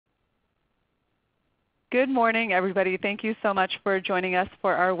Good morning, everybody. Thank you so much for joining us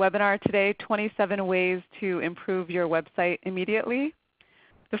for our webinar today, 27 Ways to Improve Your Website Immediately.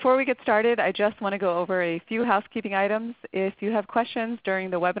 Before we get started, I just want to go over a few housekeeping items. If you have questions during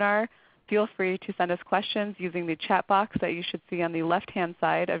the webinar, feel free to send us questions using the chat box that you should see on the left-hand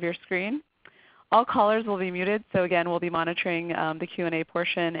side of your screen. All callers will be muted, so again, we'll be monitoring the Q&A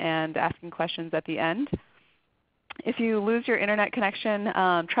portion and asking questions at the end. If you lose your internet connection,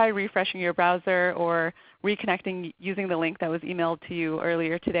 try refreshing your browser or reconnecting using the link that was emailed to you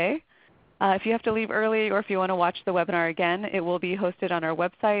earlier today. If you have to leave early or if you want to watch the webinar again, it will be hosted on our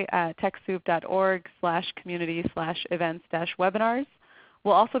website at TechSoup.org/community/events-webinars.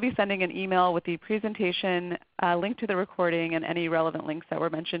 We'll also be sending an email with the presentation, link to the recording, and any relevant links that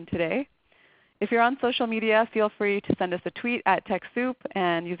were mentioned today. If you're on social media, feel free to send us a tweet at TechSoup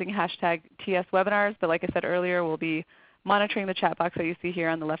and using hashtag TSWebinars. But like I said earlier, we'll be monitoring the chat box that you see here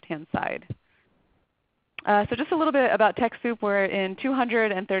on the left-hand side. So just a little bit about TechSoup. We're in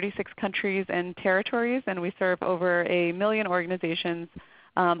 236 countries and territories, and we serve over 1 million organizations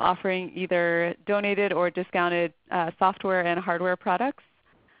offering either donated or discounted software and hardware products.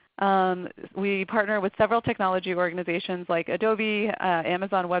 We partner with several technology organizations like Adobe,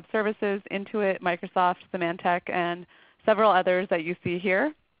 Amazon Web Services, Intuit, Microsoft, Symantec, and several others that you see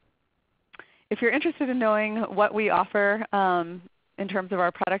here. If you're interested in knowing what we offer in terms of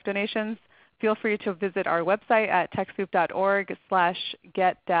our product donations, feel free to visit our website at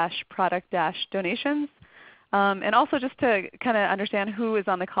TechSoup.org/get-product-donations. And also just to kind of understand who is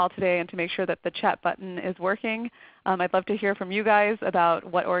on the call today and to make sure that the chat button is working, I'd love to hear from you guys about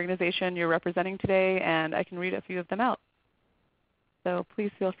what organization you're representing today, and I can read a few of them out. So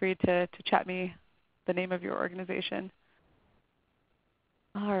please feel free to chat me the name of your organization.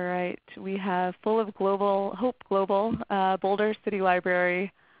 All right, we have Hope Global, Boulder City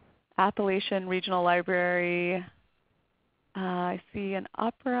Library, Appalachian Regional Library. I see an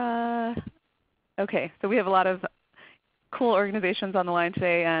opera. Okay, so we have a lot of cool organizations on the line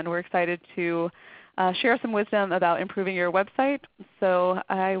today, and we're excited to share some wisdom about improving your website. So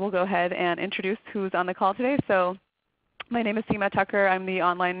I will go ahead and introduce who's on the call today. So my name is Seema Tucker. I'm the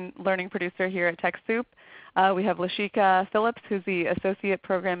online learning producer here at TechSoup. We have Lashika Phillips, who's the Associate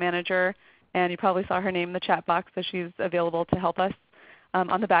Program Manager, and you probably saw her name in the chat box, so she's available to help us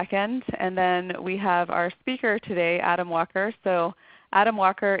on the back end. And then we have our speaker today, Adam Walker. So Adam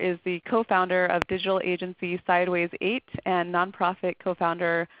Walker is the co-founder of digital agency Sideways 8 and nonprofit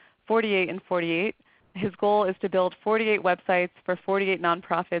co-founder 48 and 48. His goal is to build 48 websites for 48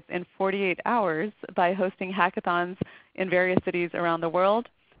 nonprofits in 48 hours by hosting hackathons in various cities around the world.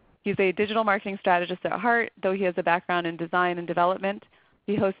 He's a digital marketing strategist at heart, though he has a background in design and development.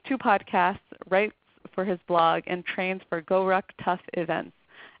 He hosts 2 podcasts, writes for his blog, and trains for GoRuck Tough events.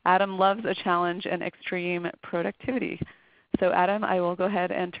 Adam loves a challenge and extreme productivity. So Adam, I will go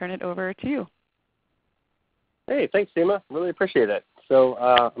ahead and turn it over to you. Hey, thanks, Seema. Really appreciate it. So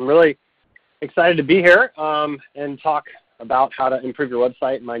I'm really excited to be here and talk about how to improve your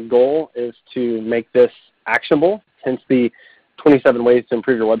website. My goal is to make this actionable, hence the 27 ways to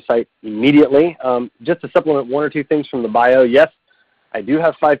improve your website immediately. Just to supplement 1 or 2 things from the bio, yes, I do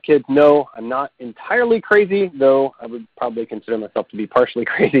have 5 kids. No, I'm not entirely crazy, though I would probably consider myself to be partially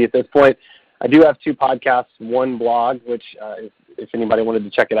crazy at this point. I do have 2 podcasts, 1 blog, which if anybody wanted to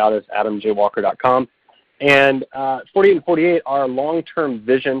check it out is adamjwalker.com. And 48 and 48, our long-term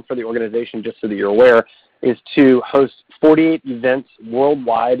vision for the organization, just so that you're aware, is to host 48 events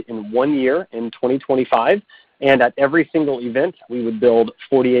worldwide in 1 year in 2025. And at every single event, we would build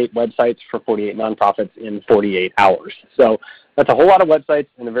 48 websites for 48 nonprofits in 48 hours. So that's a whole lot of websites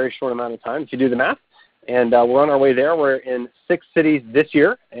in a very short amount of time if you do the math. And we're on our way there. We're in 6 cities this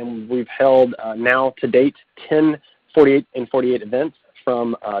year, and we've held now to date 10 48 and 48 events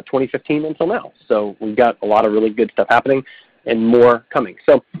from 2015 until now. So we've got a lot of really good stuff happening and more coming.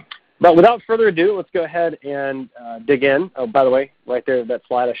 So, but without further ado, let's go ahead and dig in. Oh, by the way, right there, that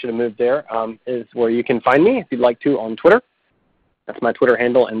slide I should have moved there is where you can find me if you'd like to on Twitter. That's my Twitter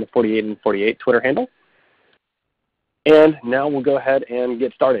handle and the 48 and 48 Twitter handle. And now we'll go ahead and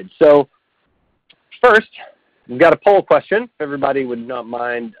get started. So first, we've got a poll question. If everybody would not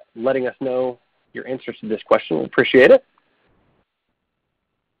mind letting us know your answers to this question, we'll appreciate it.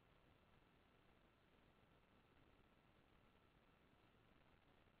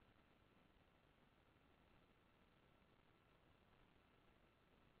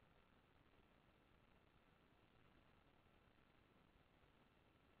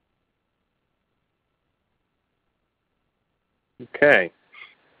 Okay.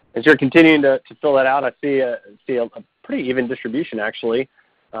 As you're continuing to fill that out, I see a pretty even distribution, actually.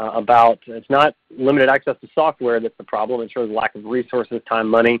 about it's not limited access to software that's the problem. It's really the lack of resources, time,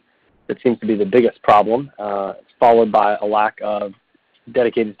 money that seems to be the biggest problem. It's followed by a lack of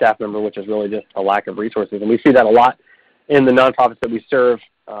dedicated staff member, which is really just a lack of resources. And we see that a lot in the nonprofits that we serve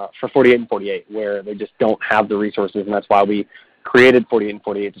for 48 and 48, where they just don't have the resources, and that's why we created 48 and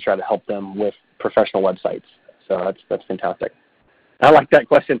 48 to try to help them with professional websites. So that's fantastic. I like that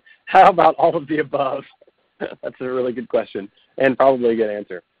question. How about all of the above? That's a really good question and probably a good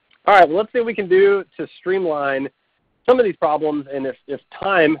answer. All right, well, let's see what we can do to streamline some of these problems, and if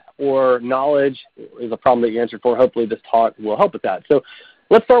time or knowledge is a problem that you answered for, hopefully this talk will help with that. So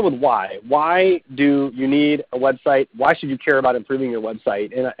let's start with why. Why do you need a website? Why should you care about improving your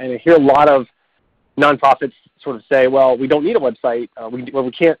website? And I hear a lot of nonprofits sort of say, well, we don't need a website.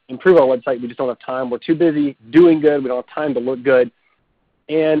 We can't improve our website. We just don't have time. We're too busy doing good. We don't have time to look good.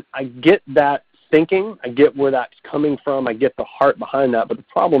 And I get that thinking. I get where that's coming from. I get the heart behind that. But the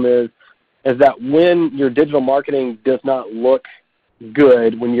problem is that when your digital marketing does not look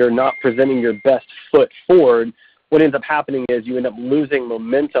good, when you're not presenting your best foot forward, what ends up happening is you end up losing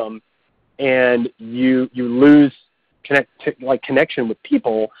momentum, and you lose connection with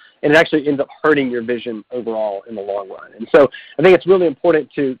people, and it actually ends up hurting your vision overall in the long run. And so I think it's really important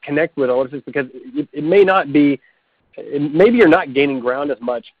to connect with all of this, because it may not be, maybe you're not gaining ground as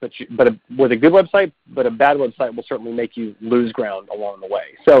much, but with a good website, but a bad website will certainly make you lose ground along the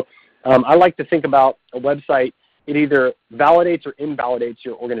way. So I like to think about a website. It either validates or invalidates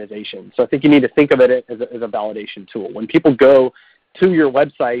your organization. So I think you need to think of it as a validation tool. When people go to your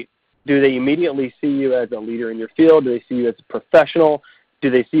website, do they immediately see you as a leader in your field? Do they see you as a professional?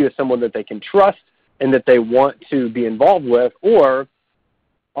 Do they see you as someone that they can trust and that they want to be involved with? Or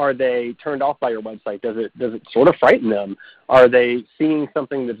are they turned off by your website? Does it sort of frighten them? Are they seeing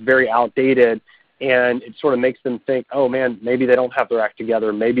something that's very outdated, and it sort of makes them think, oh man, maybe they don't have their act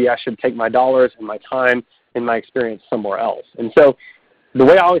together. Maybe I should take my dollars and my time and my experience somewhere else. And so the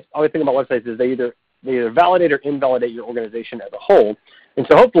way I always think about websites is they either validate or invalidate your organization as a whole. And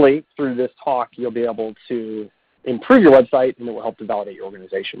so hopefully through this talk you'll be able to improve your website, and it will help to validate your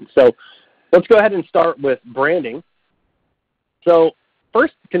organization. So let's go ahead and start with branding. So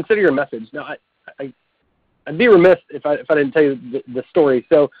first, consider your message. Now, I'd be remiss if I didn't tell you the story.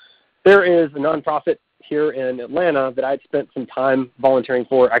 So there is a nonprofit here in Atlanta that I'd spent some time volunteering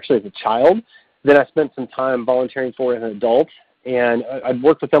for, actually as a child. Then I spent some time volunteering for as an adult, and I'd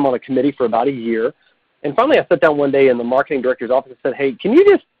worked with them on a committee for about a year. And finally I sat down one day in the marketing director's office and said, hey, can you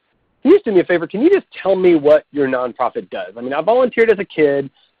just do me a favor? Can you just tell me what your nonprofit does? I mean, I volunteered as a kid.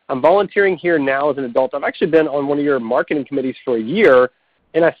 I'm volunteering here now as an adult. I've actually been on one of your marketing committees for a year,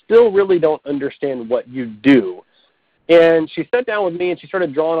 and I still really don't understand what you do. And she sat down with me, and she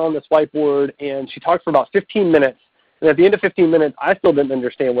started drawing on this whiteboard, and she talked for about 15 minutes. And at the end of 15 minutes, I still didn't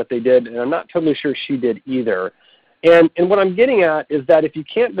understand what they did, and I'm not totally sure she did either. And what I'm getting at is that if you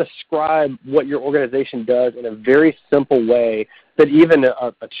can't describe what your organization does in a very simple way that even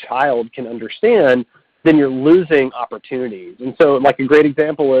a child can understand, then you're losing opportunities. And so like a great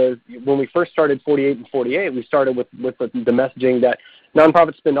example is when we first started 48 and 48, we started with the messaging that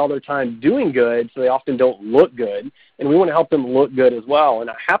nonprofits spend all their time doing good, so they often don't look good, and we want to help them look good as well. And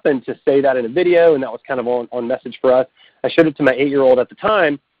I happened to say that in a video, and that was kind of on message for us. I showed it to my 8-year-old at the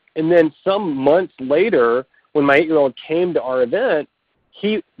time, and then some months later, when my 8-year-old came to our event,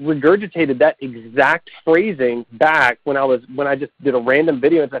 he regurgitated that exact phrasing back when I just did a random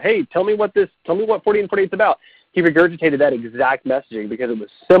video and said, hey, tell me what 48 and 48 is about. He regurgitated that exact messaging because it was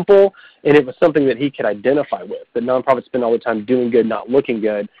simple and it was something that he could identify with. That nonprofits spend all the time doing good, not looking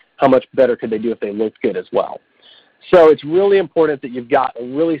good. How much better could they do if they looked good as well? So it's really important that you've got a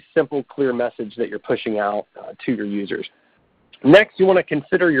really simple, clear message that you're pushing out to your users. Next, you want to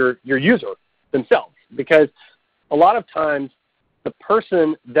consider your user themselves, because a lot of times the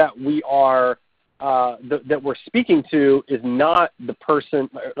person that we are that we're speaking to is not the person.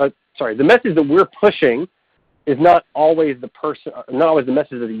 The message that we're pushing is not always the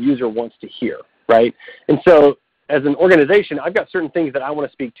message that the user wants to hear, right? And so as an organization, I've got certain things that I want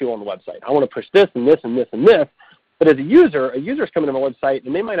to speak to on the website. I want to push this and this and this and this. But as a user's coming to my website,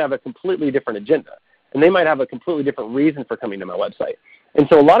 and they might have a completely different agenda, and they might have a completely different reason for coming to my website. And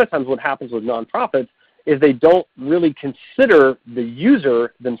so a lot of times what happens with nonprofits is they don't really consider the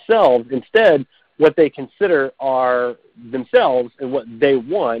user themselves. Instead, what they consider are themselves and what they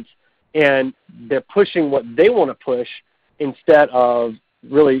want, and they're pushing what they want to push instead of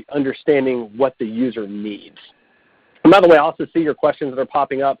really understanding what the user needs. And by the way, I also see your questions that are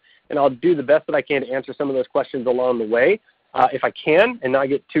popping up, and I'll do the best that I can to answer some of those questions along the way. if I can, and not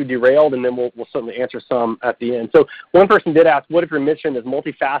get too derailed, and then we'll certainly answer some at the end. So one person did ask, what if your mission is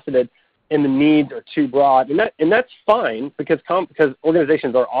multifaceted and the needs are too broad? And that's fine because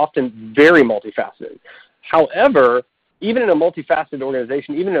organizations are often very multifaceted. However, even in a multifaceted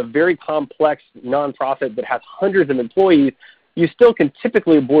organization, even in a very complex nonprofit that has hundreds of employees, you still can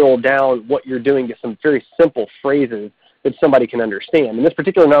typically boil down what you're doing to some very simple phrases that somebody can understand. And this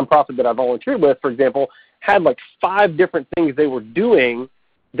particular nonprofit that I volunteered with, for example, had like 5 different things they were doing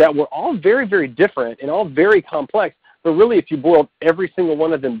that were all very, very different and all very complex. But really, if you boiled every single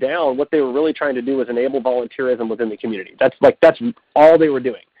one of them down, what they were really trying to do was enable volunteerism within the community. That's all they were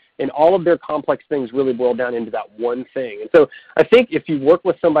doing. And all of their complex things really boiled down into that one thing. And so I think if you work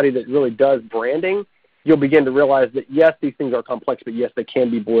with somebody that really does branding, you'll begin to realize that, yes, these things are complex, but yes, they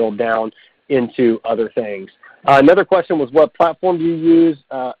can be boiled down into other things. Another question was, what platform do you use?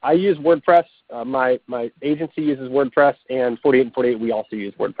 I use WordPress. My agency uses WordPress, and 48 and 48, we also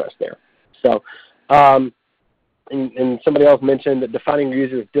use WordPress there. So, and somebody else mentioned that defining your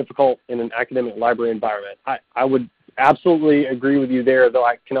user is difficult in an academic library environment. I would absolutely agree with you there, though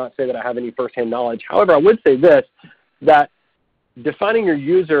I cannot say that I have any firsthand knowledge. However, I would say this, that defining your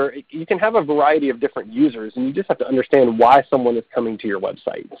user, you can have a variety of different users, and you just have to understand why someone is coming to your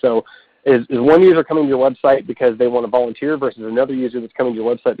website. So is one user coming to your website because they want to volunteer versus another user that's coming to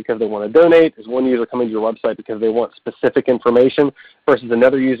your website because they want to donate? Is one user coming to your website because they want specific information versus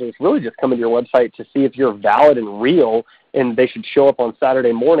another user that's really just coming to your website to see if you're valid and real and they should show up on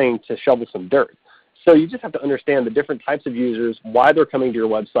Saturday morning to shovel some dirt? So you just have to understand the different types of users, why they're coming to your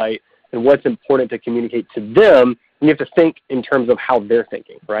website, and what's important to communicate to them. And you have to think in terms of how they're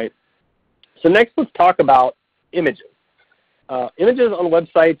thinking, right? So next, let's talk about images. Images on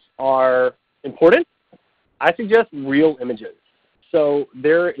websites are important. I suggest real images. So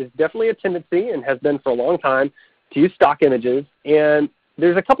there is definitely a tendency, and has been for a long time, to use stock images. And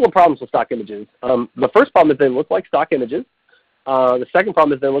there's a couple of problems with stock images. The first problem is they look like stock images. The second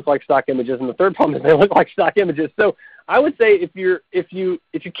problem is they look like stock images, and the third problem is they look like stock images. So I would say if you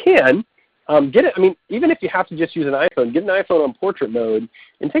can, get it. I mean, even if you have to just use an iPhone, get an iPhone on portrait mode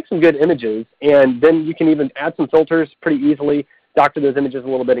and take some good images, and then you can even add some filters pretty easily, doctor those images a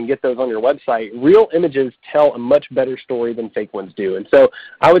little bit, and get those on your website. Real images tell a much better story than fake ones do. And so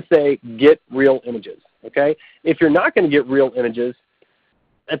I would say get real images. Okay? If you're not going to get real images,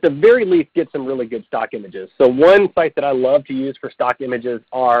 at the very least, get some really good stock images. So one site that I love to use for stock images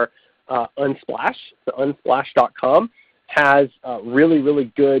are Unsplash. So unsplash.com has really, really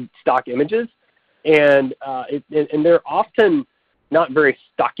good stock images, and they're often not very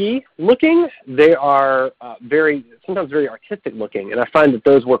stocky looking. They are sometimes very artistic looking, and I find that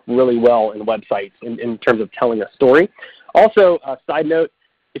those work really well in websites in terms of telling a story. Also, side note,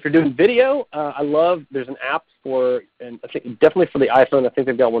 if you're doing video, there's an app and I think definitely for the iPhone, I think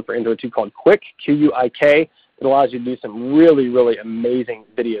they've got one for Android too, called Quik, Q-U-I-K. It allows you to do some really, really amazing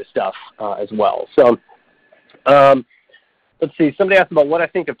video stuff as well. So let's see, somebody asked about what I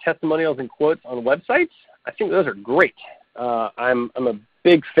think of testimonials and quotes on websites. I think those are great. I'm a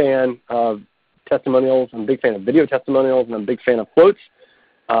big fan of testimonials. I'm a big fan of video testimonials, and I'm a big fan of quotes.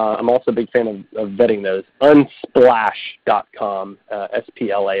 I'm also a big fan of vetting those. Unsplash.com,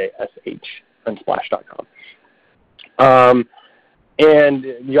 S-P-L-A-S-H, unsplash.com. And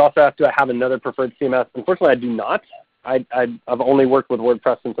you also have to have another preferred CMS. Unfortunately, I do not. I've only worked with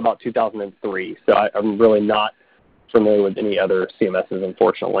WordPress since about 2003, so I'm really not familiar with any other CMSs,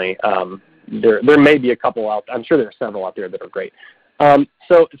 unfortunately. There may be a couple out. I'm sure there are several out there that are great.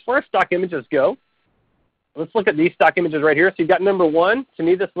 So as far as stock images go, let's look at these stock images right here. So you've got number one. To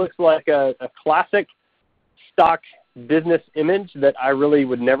me, this looks like a classic stock business image that I really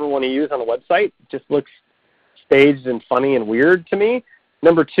would never want to use on a website. It just looks staged and funny and weird to me.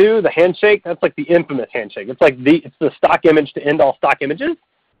 Number two, the handshake. That's like the infamous handshake. It's the stock image to end all stock images.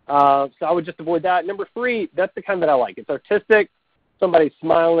 So I would just avoid that. Number three, that's the kind that I like. It's artistic. Somebody's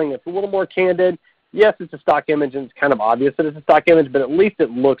smiling. It's a little more candid. Yes, it's a stock image, and it's kind of obvious that it's a stock image, but at least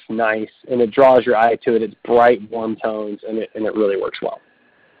it looks nice, and it draws your eye to it. It's bright, warm tones, and it really works well.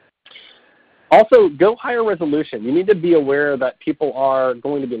 Also, go higher resolution. You need to be aware that people are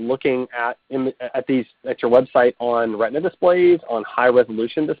going to be looking at your website on Retina displays, on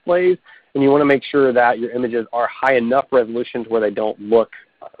high-resolution displays, and you want to make sure that your images are high enough resolution to where they don't look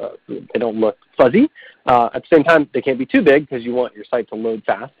fuzzy. At the same time, they can't be too big because you want your site to load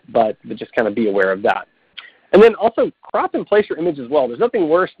fast, but just kind of be aware of that. And then also crop and place your image as well. There's nothing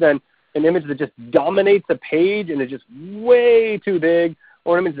worse than an image that just dominates a page and is just way too big,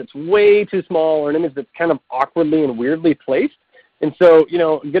 or an image that's way too small, or an image that's kind of awkwardly and weirdly placed. And so,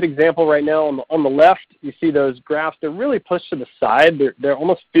 a good example right now on the left, you see those graphs. They're really pushed to the side. They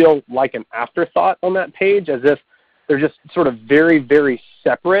almost feel like an afterthought on that page, as if they're just sort of very, very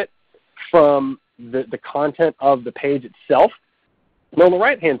separate from the content of the page itself. And on the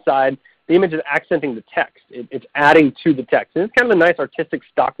right-hand side, the image is accenting the text. It's adding to the text. And it's kind of a nice artistic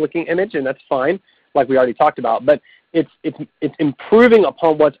stock-looking image, and that's fine, like we already talked about. But it's improving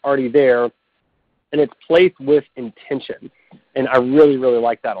upon what's already there, and it's placed with intention. And I really, really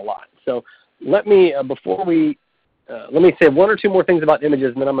like that a lot. So let me, let me say one or two more things about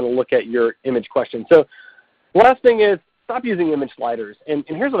images, and then I'm going to look at your image question. So the last thing is stop using image sliders. And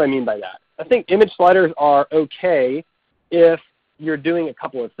here's what I mean by that. I think image sliders are okay if you're doing a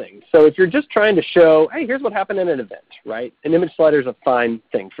couple of things. So if you're just trying to show, hey, here's what happened in an event, right? An image slider is a fine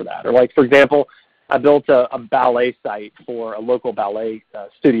thing for that. Or like, for example, I built a ballet site for a local ballet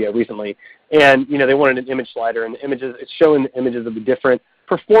studio recently, and they wanted an image slider, and the images, it's showing the images of the different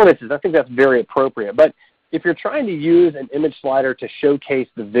performances. I think that's very appropriate. But if you're trying to use an image slider to showcase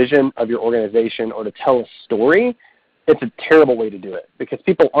the vision of your organization or to tell a story, it's a terrible way to do it, because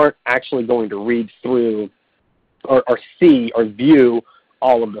people aren't actually going to read through or see or view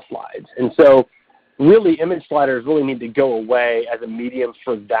all of the slides. And so really image sliders really need to go away as a medium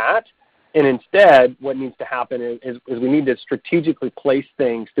for that. And instead, what needs to happen is we need to strategically place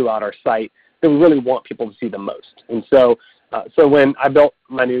things throughout our site that we really want people to see the most. And so, when I built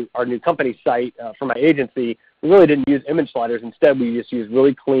our new company site for my agency, we really didn't use image sliders. Instead, we just used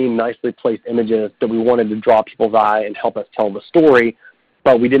really clean, nicely placed images that we wanted to draw people's eye and help us tell the story.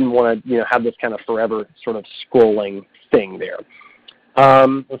 But we didn't want to have this kind of forever sort of scrolling thing there.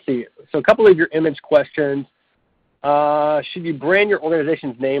 Let's see. So a couple of your image questions. Should you brand your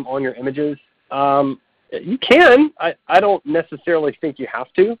organization's name on your images? You can. I don't necessarily think you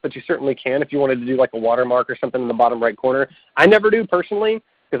have to, but you certainly can if you wanted to do like a watermark or something in the bottom right corner. I never do personally,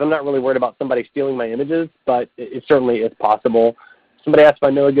 because I'm not really worried about somebody stealing my images, but it certainly is possible. Somebody asked if I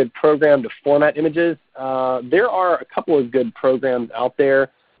know a good program to format images. There are a couple of good programs out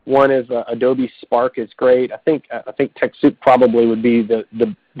there. One is Adobe Spark is great. I think TechSoup probably would be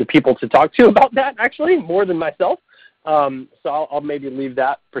the people to talk to about that, actually, more than myself. So I'll maybe leave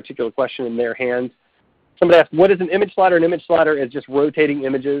that particular question in their hands. Somebody asked, what is an image slider? An image slider is just rotating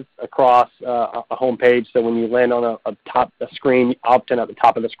images across a home page. So when you land on a screen, often at the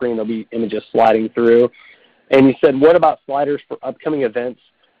top of the screen, there'll be images sliding through. And you said, what about sliders for upcoming events?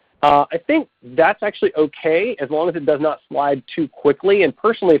 I think that's actually okay as long as it does not slide too quickly. And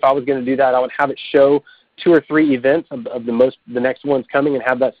personally, if I was going to do that, I would have it show 2 or 3 events of the next ones coming and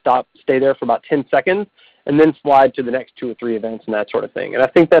have that stay there for about 10 seconds, and then slide to the next 2 or 3 events and that sort of thing. And I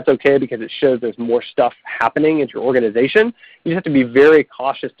think that's okay because it shows there's more stuff happening at your organization. You just have to be very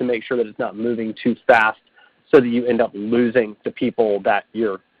cautious to make sure that it's not moving too fast so that you end up losing the people that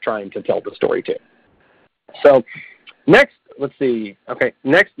you're trying to tell the story to. So next, let's see. Okay,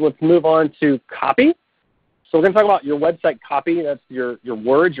 next let's move on to copy. So we're going to talk about your website copy. That's your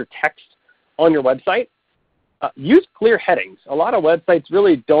words, your text on your website. Use clear headings. A lot of websites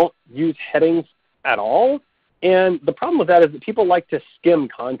really don't use headings at all, and the problem with that is that people like to skim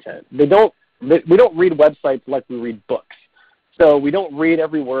content. We don't read websites like we read books. So we don't read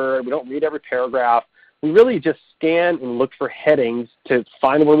every word. We don't read every paragraph. We really just scan and look for headings to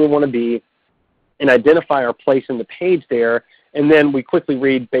find where we want to be and identify our place in the page there, and then we quickly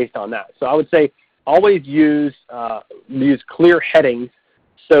read based on that. So I would say always use clear headings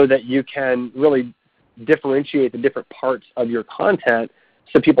so that you can really differentiate the different parts of your content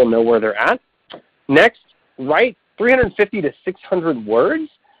so people know where they're at. Next, write 350 to 600 words.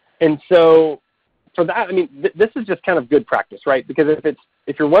 And so for that, I mean, this is just kind of good practice, right? Because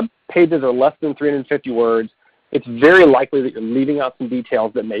if your web pages are less than 350 words, it's very likely that you're leaving out some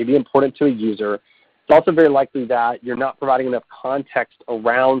details that may be important to a user. It's also very likely that you're not providing enough context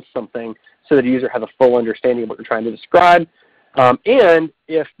around something so that a user has a full understanding of what you're trying to describe. And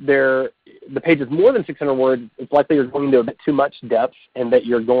if the page is more than 600 words, it's likely you're going to a bit too much depth and that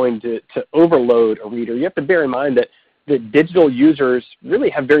you're going to overload a reader. You have to bear in mind that digital users really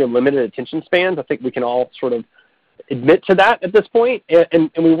have very limited attention spans. I think we can all sort of admit to that at this point,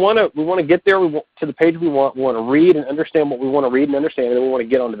 and we want to get there to the page we want to read and understand what we want to read and understand, and then we want to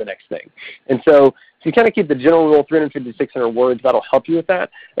get on to the next thing. And so if you kind of keep the general rule 350 to 600 words, that'll help you with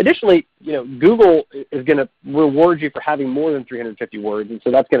that. Additionally, Google is going to reward you for having more than 350 words, and so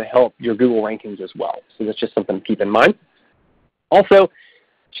that's going to help your Google rankings as well. So that's just something to keep in mind. Also,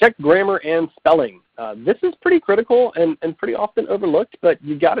 check grammar and spelling. This is pretty critical and pretty often overlooked, but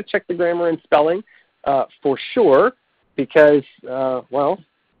you got to check the grammar and spelling for sure, because, well,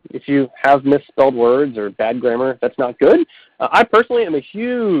 if you have misspelled words or bad grammar, that's not good. I personally am a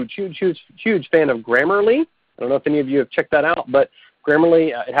huge fan of Grammarly. I don't know if any of you have checked that out, but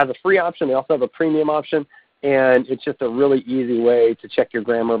Grammarly, it has a free option. They also have a premium option, and it's just a really easy way to check your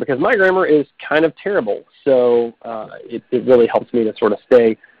grammar because my grammar is kind of terrible. So it really helps me to sort of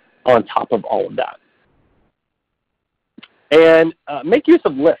stay on top of all of that. And make use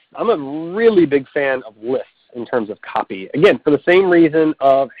of lists. I'm a really big fan of lists in terms of copy. Again, for the same reason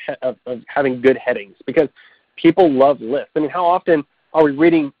of having good headings, because people love lists. I mean, how often are we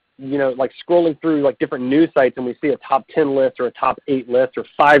reading, like scrolling through like different news sites and we see a top 10 list or a top 8 list or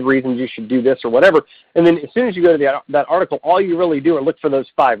 5 reasons you should do this or whatever, and then as soon as you go to that article, all you really do are look for those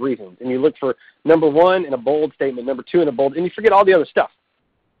 5 reasons, and you look for number 1 in a bold statement, number 2 in a bold, and you forget all the other stuff.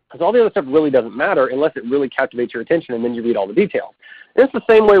 Because all the other stuff really doesn't matter unless it really captivates your attention, and then you read all the details. And it's the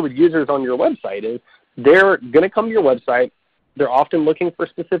same way with users on your website. Is they're going to come to your website. They're often looking for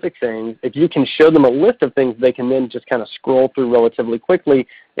specific things. If you can show them a list of things, they can then just kind of scroll through relatively quickly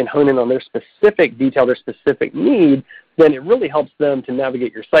and hone in on their specific detail, their specific need, then it really helps them to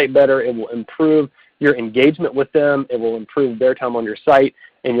navigate your site better. It will improve your engagement with them. It will improve their time on your site,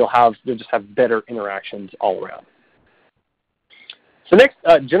 and you'll just have better interactions all around. So next,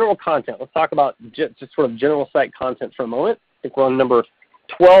 general content. Let's talk about just sort of general site content for a moment. I think we're on number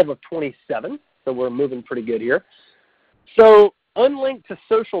 12 of 27, so we're moving pretty good here. So unlinked to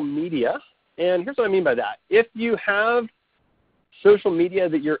social media, and here's what I mean by that. If you have social media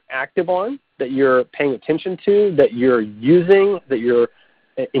that you're active on, that you're paying attention to, that you're using, that you're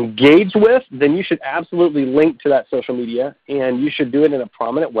engaged with, then you should absolutely link to that social media, and you should do it in a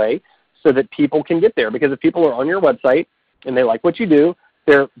prominent way so that people can get there. Because if people are on your website and they like what you do,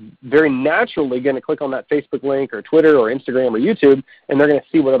 they're very naturally going to click on that Facebook link or Twitter or Instagram or YouTube, and they're going to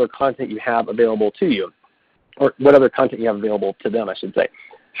see what other content you have available to you, or what other content you have available to them, I should say.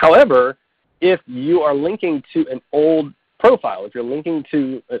 However, if you are linking to an old profile, if you're linking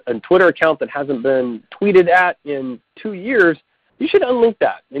to a Twitter account that hasn't been tweeted at in 2 years, you should unlink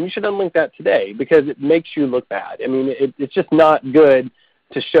that, and you should unlink that today because it makes you look bad. I mean, it's just not good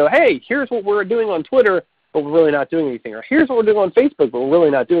to show, hey, here's what we're doing on Twitter, but we're really not doing anything. Or here's what we're doing on Facebook, but we're really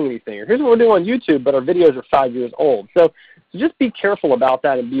not doing anything. Or here's what we're doing on YouTube, but our videos are 5 years old. So just be careful about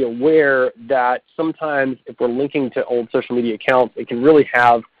that and be aware that sometimes if we're linking to old social media accounts, it can really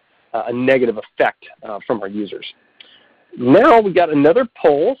have a negative effect from our users. Now we've got another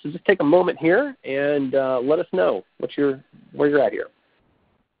poll, so just take a moment here and let us know where you're at here.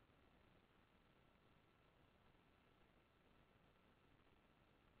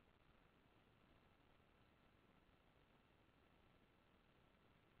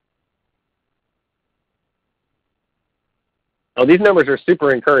 Oh, these numbers are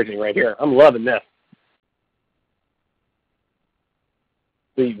super encouraging right here. I'm loving this.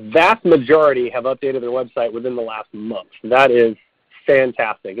 The vast majority have updated their website within the last month. That is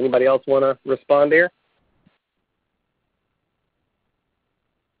fantastic. Anybody else want to respond here?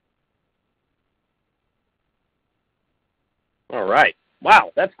 All right.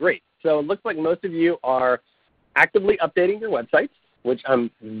 Wow, that's great. So it looks like most of you are actively updating your websites, which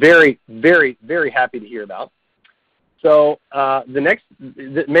I'm very, very, very happy to hear about. So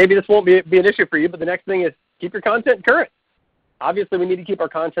maybe this won't be an issue for you, but the next thing is keep your content current. Obviously, we need to keep our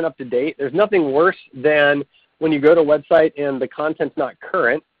content up to date. There's nothing worse than when you go to a website and the content's not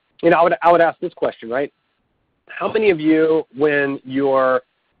current. I would ask this question, right? How many of you, when you're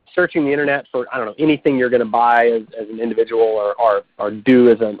searching the internet for, I don't know, anything you're going to buy as an individual or do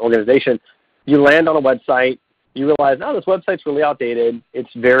as an organization, you land on a website, you realize, oh, this website's really outdated.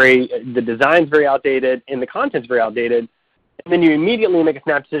 The design's very outdated, and the content's very outdated. And then you immediately make a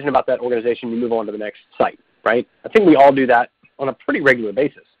snap decision about that organization. You move on to the next site, right? I think we all do that on a pretty regular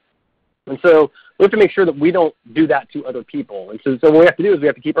basis. And so we have to make sure that we don't do that to other people. And so what we have to do is we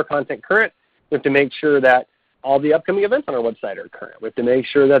have to keep our content current. We have to make sure that all the upcoming events on our website are current. We have to make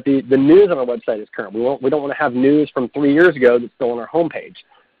sure that the news on our website is current. We don't want to have news from 3 years ago that's still on our homepage,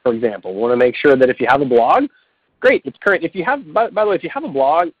 for example. We want to make sure that if you have a blog, great, it's current. If you have, by the way, if you have a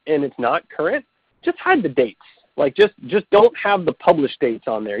blog and it's not current, just hide the dates. Like just don't have the published dates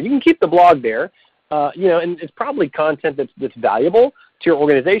on there. You can keep the blog there, and it's probably content that's valuable to your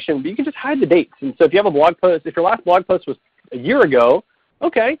organization, but you can just hide the dates. And so if you have a blog post, if your last blog post was a year ago,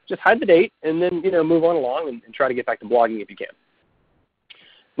 okay, just hide the date and then move on along and try to get back to blogging if you can.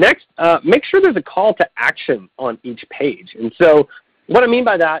 Next, make sure there's a call to action on each page. And so what I mean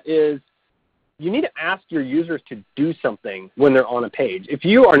by that is you need to ask your users to do something when they're on a page. If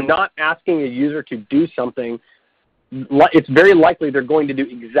you are not asking a user to do something, it's very likely they're going to do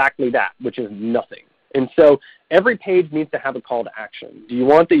exactly that, which is nothing. And so every page needs to have a call to action. Do you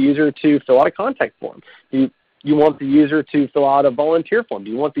want the user to fill out a contact form? you want the user to fill out a volunteer form?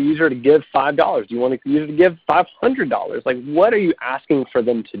 Do you want the user to give $5? Do you want the user to give $500? Like, what are you asking for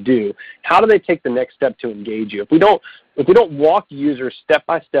them to do? How do they take the next step to engage you? If we don't walk users step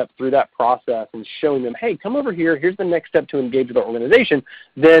by step through that process and showing them, hey, come over here, here's the next step to engage with our organization,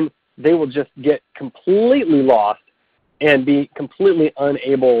 then they will just get completely lost and be completely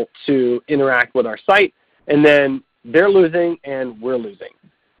unable to interact with our site, and then they're losing and we're losing.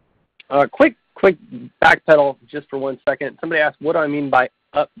 Quick backpedal just for 1 second. Somebody asked, what do I mean by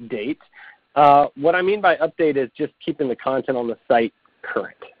update? What I mean by update is just keeping the content on the site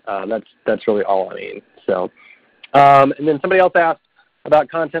current. That's really all I mean. So, and then somebody else asked about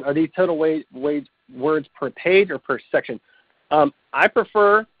content. Are these total words per page or per section? I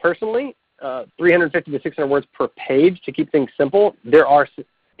prefer, personally, 350 to 600 words per page to keep things simple. There are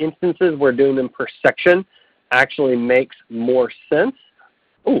instances where doing them per section actually makes more sense.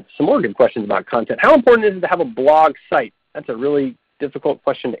 Oh, some more good questions about content. How important is it to have a blog site? That's a really difficult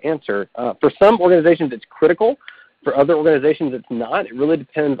question to answer. For some organizations, it's critical. For other organizations, it's not. It really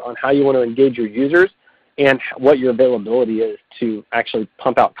depends on how you want to engage your users and what your availability is to actually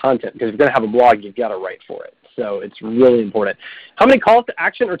pump out content. Because if you're going to have a blog, you've got to write for it. So it's really important. How many calls to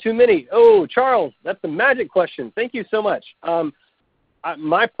action are too many? Oh, Charles, that's the magic question. Thank you so much.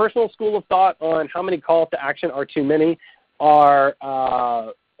 My personal school of thought on how many calls to action are too many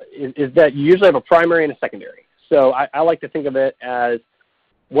is that you usually have a primary and a secondary. So I like to think of it as,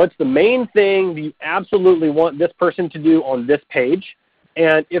 what's the main thing you absolutely want this person to do on this page?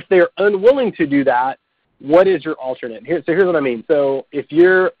 And if they're unwilling to do that, what is your alternate? So here's what I mean. So if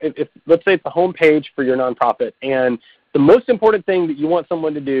let's say it's the home page for your nonprofit, and the most important thing that you want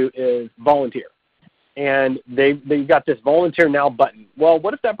someone to do is volunteer, and they've got this volunteer now button. Well,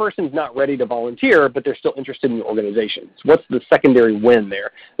 what if that person's not ready to volunteer, but they're still interested in your organization? What's the secondary win there?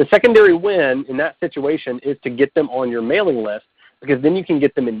 The secondary win in that situation is to get them on your mailing list, because then you can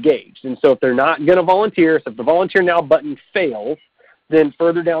get them engaged. And so if they're not going to volunteer, so if the volunteer now button fails, then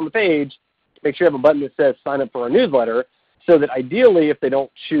further down the page, make sure you have a button that says sign up for our newsletter, so that ideally if they don't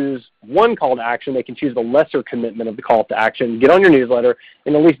choose one call to action, they can choose the lesser commitment of the call to action, get on your newsletter,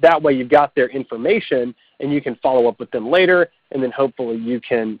 and at least that way you've got their information and you can follow up with them later, and then hopefully you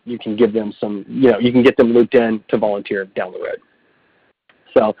can give them some, you can get them looped in to volunteer down the road.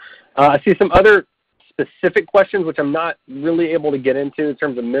 So I see some other specific questions which I'm not really able to get into in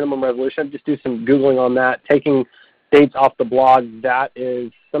terms of minimum resolution. Just do some Googling on that. Taking dates off the blog, that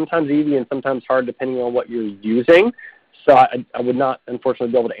is sometimes easy and sometimes hard depending on what you're using. So I would not,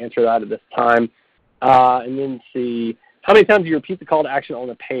 unfortunately, be able to answer that at this time. And then see, how many times do you repeat the call to action on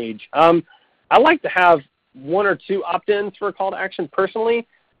a page? I like to have 1 or 2 opt-ins for a call to action personally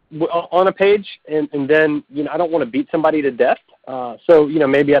on a page, and then I don't want to beat somebody to death. So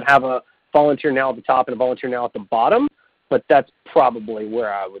maybe I'd have a volunteer now at the top and a volunteer now at the bottom, but that's probably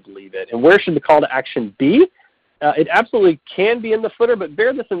where I would leave it. And where should the call to action be? It absolutely can be in the footer, but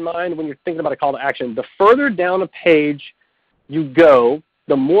bear this in mind when you're thinking about a call to action. The further down a page you go,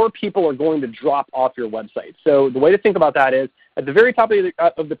 the more people are going to drop off your website. So the way to think about that is, at the very top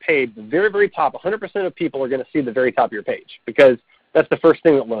of the page, the very, very top, 100% of people are going to see the very top of your page, because that's the first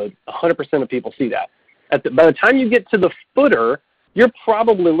thing that loads. 100% of people see that. By the time you get to the footer, you're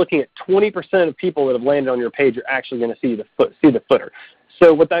probably looking at 20% of people that have landed on your page are actually going to see the footer.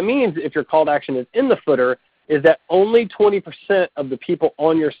 So what that means, if your call to action is in the footer, is that only 20% of the people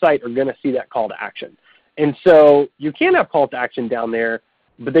on your site are going to see that call to action. And so you can have call to action down there,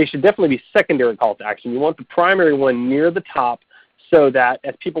 but they should definitely be secondary call to action. You want the primary one near the top, so that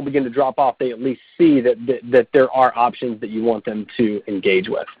as people begin to drop off, they at least see that there are options that you want them to engage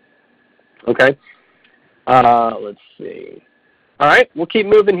with. Okay? Let's see. All right, we'll keep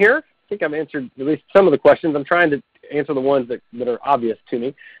moving here. I think I've answered at least some of the questions. I'm trying to answer the ones that are obvious to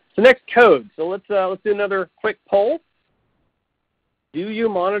me. So next, code. So let's do another quick poll. Do you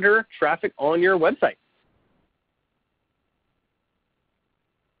monitor traffic on your website?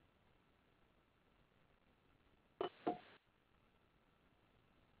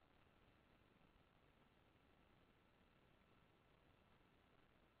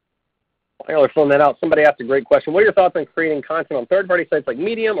 While you're filling that out, somebody asked a great question. What are your thoughts on creating content on third-party sites like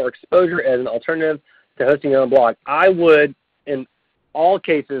Medium or Exposure as an alternative to hosting your own blog? I would, in all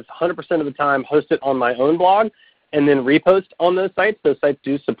cases, 100% of the time, host it on my own blog and then repost on those sites. Those sites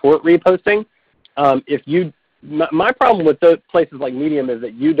do support reposting. My problem with those places like Medium is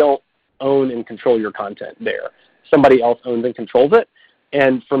that you don't own and control your content there. Somebody else owns and controls it.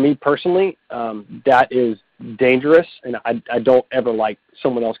 And for me personally, that is dangerous, and I don't ever like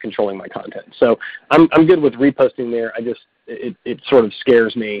someone else controlling my content. So I'm good with reposting there. it sort of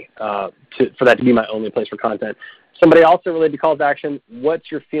scares me for that to be my only place for content. Somebody also related to calls to action,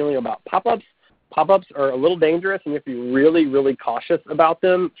 what's your feeling about pop-ups? Pop-ups are a little dangerous, and you have to be really, really cautious about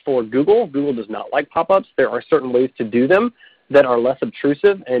them for Google. Google does not like pop-ups. There are certain ways to do them that are less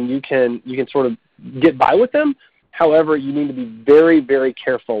obtrusive, and you can sort of get by with them. However, you need to be very, very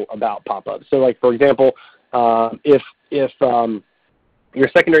careful about pop-ups. So, like, for example, if your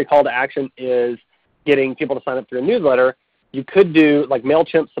secondary call to action is getting people to sign up for your newsletter, you could do, like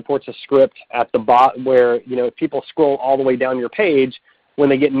MailChimp supports a script at the bottom where, if people scroll all the way down your page, when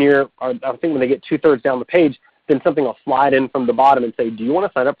they get near, or I think when they get 2/3 down the page, then something will slide in from the bottom and say, do you want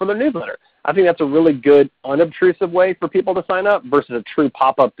to sign up for their newsletter? I think that's a really good unobtrusive way for people to sign up versus a true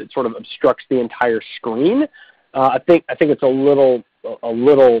pop-up that sort of obstructs the entire screen. I think it's a little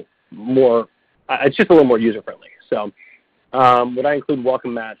more, it's just a little more user-friendly. So would I include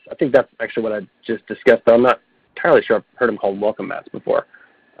welcome mats? I think that's actually what I just discussed, but I'm not entirely sure I've heard them called welcome mats before.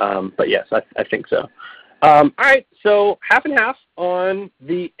 But yes, I think so. All right, so half and half on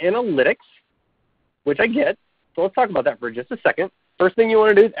the analytics, which I get. So let's talk about that for just a second. First thing you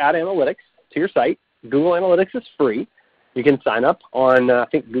want to do is add analytics to your site. Google Analytics is free. You can sign up on, I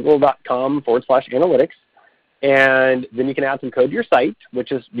think, google.com/analytics. And then you can add some code to your site,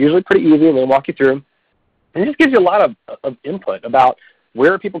 which is usually pretty easy, and they'll walk you through. And it just gives you a lot of input about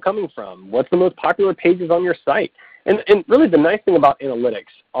where are people coming from, what's the most popular pages on your site. And really the nice thing about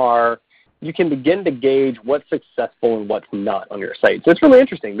analytics are you can begin to gauge what's successful and what's not on your site. So it's really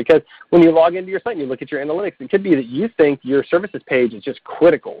interesting because when you log into your site and you look at your analytics, it could be that you think your services page is just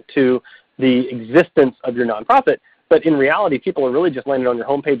critical to the existence of your nonprofit, but in reality, people are really just landing on your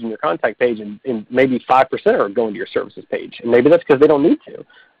homepage and your contact page, and maybe 5% are going to your services page. And maybe that's because they don't need to.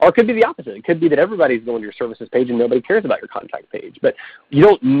 Or it could be the opposite. It could be that everybody's going to your services page and nobody cares about your contact page. But you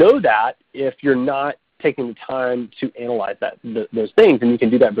don't know that if you're not taking the time to analyze those things, and you can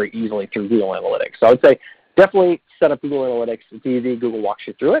do that very easily through Google Analytics. So I would say definitely set up Google Analytics. It's easy. Google walks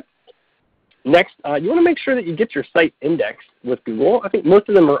you through it. Next, you want to make sure that you get your site indexed with Google. I think most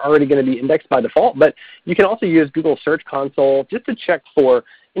of them are already going to be indexed by default, but you can also use Google Search Console just to check for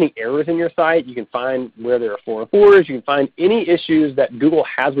any errors in your site. You can find where there are 404s. You can find any issues that Google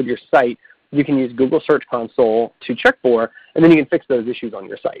has with your site. You can use Google Search Console to check for, and then you can fix those issues on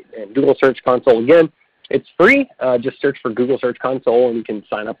your site. And Google Search Console, again, it's free. Just search for Google Search Console, and you can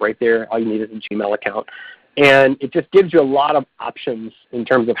sign up right there. All you need is a Gmail account. And it just gives you a lot of options in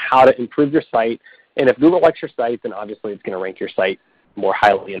terms of how to improve your site. And if Google likes your site, then obviously it's going to rank your site more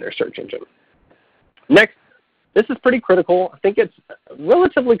highly in their search engine. Next, this is pretty critical. I think it's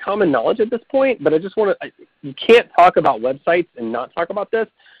relatively common knowledge at this point, but I just want to, you can't talk about websites and not talk about this.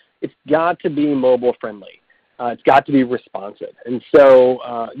 It's got to be mobile friendly. It's got to be responsive. And so,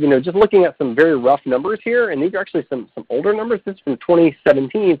 just looking at some very rough numbers here, and these are actually some older numbers. This is from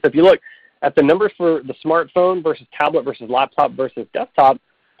 2017. So if you look at the numbers for the smartphone versus tablet versus laptop versus desktop,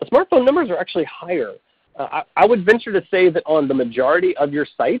 the smartphone numbers are actually higher. I would venture to say that on the majority of your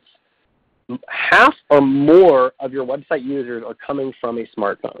sites, half or more of your website users are coming from a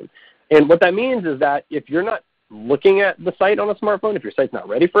smartphone. And what that means is that if you're not looking at the site on a smartphone, if your site's not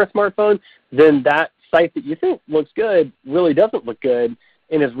ready for a smartphone, then that site that you think looks good really doesn't look good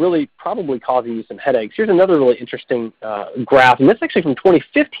and is really probably causing you some headaches. Here's another really interesting graph, and this is actually from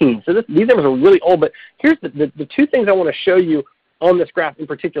 2015. So these numbers are really old, but here's the two things I want to show you on this graph in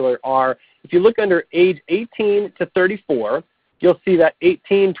particular are, if you look under age 18 to 34, you'll see that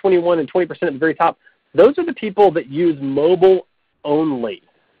 18, 21, and 20% at the very top, those are the people that use mobile only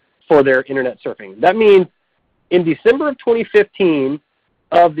for their internet surfing. That means in December of 2015,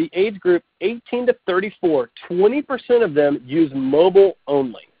 of the age group 18 to 34, 20% of them use mobile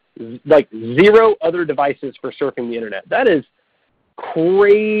only, like zero other devices for surfing the internet. That is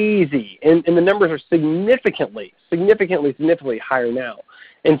crazy, and the numbers are significantly higher now.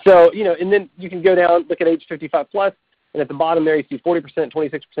 And so, and then you can go down, look at age 55 plus, and at the bottom there you see 40%,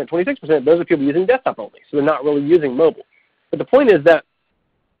 26%, 26%. Those are people using desktop only, so they're not really using mobile. But the point is that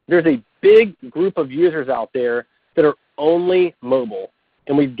there's a big group of users out there that are only mobile,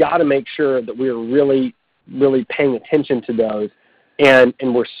 and we've got to make sure that we're really, really paying attention to those, and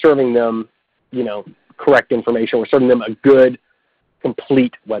we're serving them, correct information. We're serving them a good,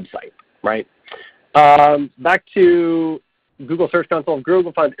 complete website, right? Back to Google Search Console. If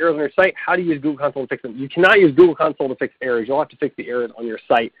Google finds errors on your site, how do you use Google Console to fix them? You cannot use Google Console to fix errors. You'll have to fix the errors on your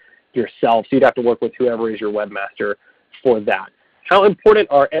site yourself, so you'd have to work with whoever is your webmaster for that. How important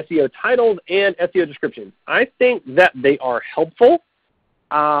are SEO titles and SEO descriptions? I think that they are helpful.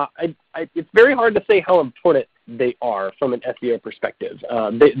 It's very hard to say how important they are from an SEO perspective.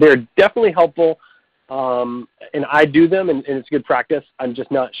 They're definitely helpful. and I do them, and it's good practice. I'm just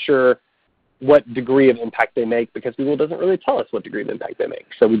not sure what degree of impact they make because Google doesn't really tell us what degree of impact they make,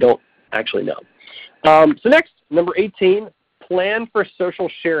 so we don't actually know. So next, number 18, plan for social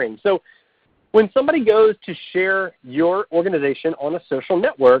sharing. So when somebody goes to share your organization on a social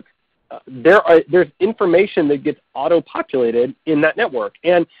network, there's information that gets auto-populated in that network.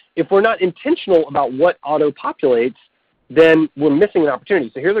 And if we're not intentional about what auto-populates, then we're missing an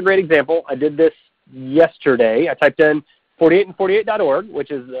opportunity. So here's a great example. I did this yesterday. I typed in 48and48.org,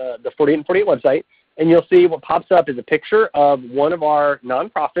 which is the 48 and 48 website, and you'll see what pops up is a picture of one of our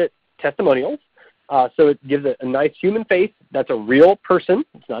nonprofit testimonials. So it gives a nice human face. That's a real person.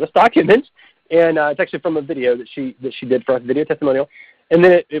 It's not a stock image. And it's actually from a video that she did for us, video testimonial. And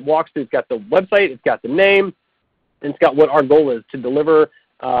then it walks through. It's got the website, it's got the name, and it's got what our goal is, to deliver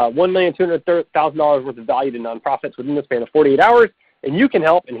 $1,230,000 worth of value to nonprofits within the span of 48 hours, and you can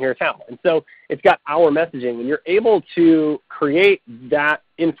help, and here's how. And so it's got our messaging, and you're able to create that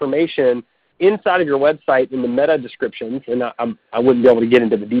information inside of your website in the meta descriptions, and I wouldn't be able to get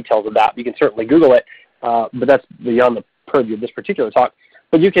into the details of that. You can certainly Google it, but that's beyond the purview of this particular talk.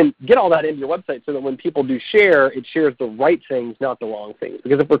 But you can get all that into your website so that when people do share, it shares the right things, not the wrong things.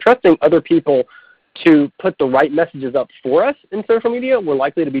 Because if we're trusting other people to put the right messages up for us in social media, we're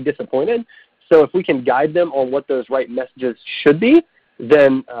likely to be disappointed. So if we can guide them on what those right messages should be,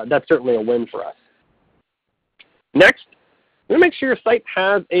 then that's certainly a win for us. Next, we're going to make sure your site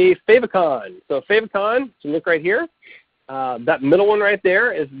has a favicon. So favicon, you can look right here. That middle one right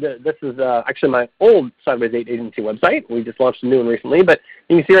there is this is actually my old Sideways 8 agency website. We just launched a new one recently, but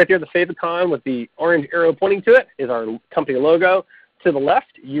you can see right there the favicon with the orange arrow pointing to it is our company logo. To the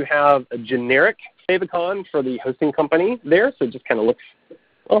left, you have a generic favicon for the hosting company there, so it just kind of looks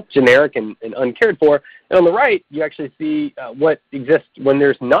generic and uncared for. And on the right, you actually see what exists when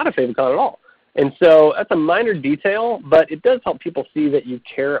there's not a favicon at all. And so that's a minor detail, but it does help people see that you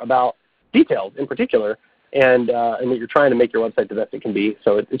care about details in particular, and that you're trying to make your website the best it can be.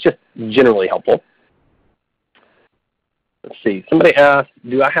 So it's just generally helpful. Let's see. Somebody asked,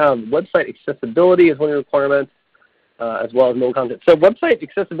 do I have website accessibility as one of the requirements, as well as mobile content? So website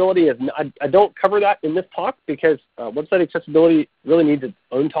accessibility is, I don't cover that in this talk because website accessibility really needs its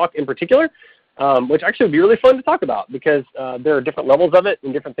own talk in particular, which actually would be really fun to talk about because there are different levels of it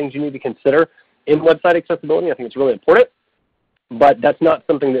and different things you need to consider in website accessibility. I think it's really important, but that's not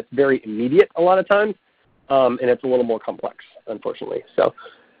something that's very immediate a lot of times. And it's a little more complex, unfortunately. So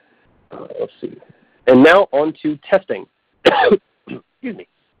let's see. And now on to testing. Excuse me.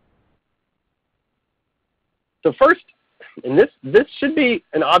 So first, and this should be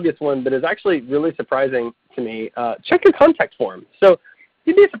an obvious one, but is actually really surprising to me, check your contact form. So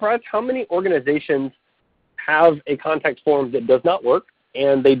you'd be surprised how many organizations have a contact form that does not work,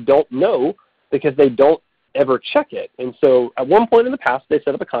 and they don't know because they don't ever check it. And so at one point in the past, they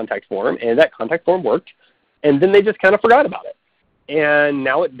set up a contact form, and that contact form worked. And then they just kind of forgot about it. And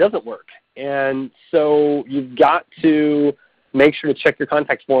now it doesn't work. And so you've got to make sure to check your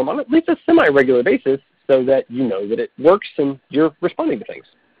contact form on at least a semi-regular basis so that you know that it works and you're responding to things.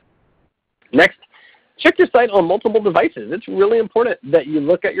 Next, check your site on multiple devices. It's really important that you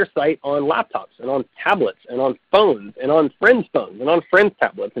look at your site on laptops and on tablets and on phones and on friends' phones and on friends'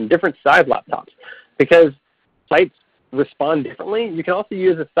 tablets and different size laptops because sites respond differently. You can also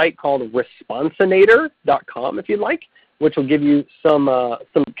use a site called Responsinator.com if you'd like, which will give you some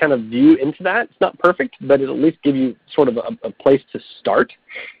kind of view into that. It's not perfect, but it'll at least give you sort of a place to start.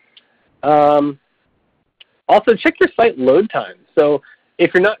 Also, check your site load time. So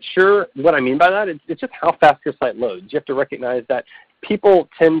if you're not sure what I mean by that, it's just how fast your site loads. You have to recognize that people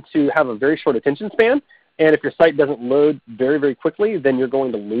tend to have a very short attention span, and if your site doesn't load very, very quickly, then you're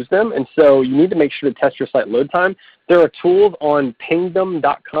going to lose them. And so you need to make sure to test your site load time. There are tools on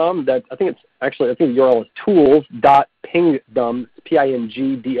pingdom.com that I think the URL is tools.pingdom,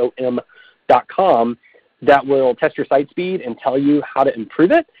 Pingdom.com, that will test your site speed and tell you how to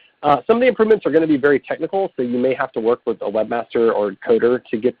improve it. Some of the improvements are going to be very technical, so you may have to work with a webmaster or coder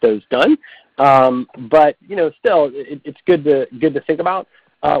to get those done. But still, it's good to think about.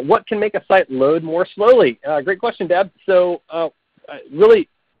 What can make a site load more slowly? Great question, Deb. So really,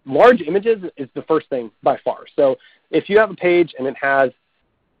 large images is the first thing by far. So if you have a page and it has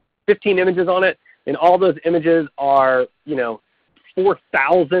 15 images on it, and all those images are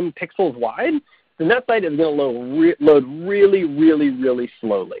 4,000 pixels wide, then that site is going to load really, really, really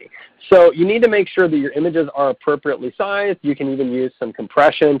slowly. So you need to make sure that your images are appropriately sized. You can even use some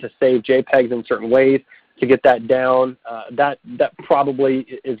compression to save JPEGs in certain ways to get that down. That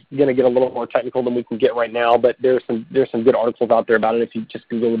probably is going to get a little more technical than we can get right now, but there's some good articles out there about it if you just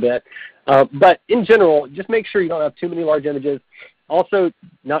Google a bit. But in general, just make sure you don't have too many large images. Also,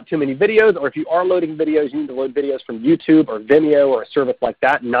 not too many videos, or if you are loading videos, you need to load videos from YouTube or Vimeo or a service like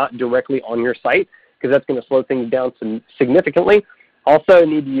that, not directly on your site, because that's going to slow things down significantly. Also,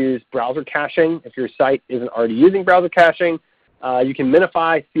 need to use browser caching if your site isn't already using browser caching. You can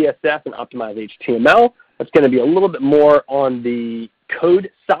minify CSS and optimize HTML. That's going to be a little bit more on the code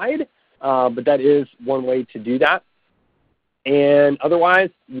side, but that is one way to do that. And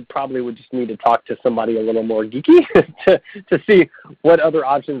otherwise, you probably would just need to talk to somebody a little more geeky to see what other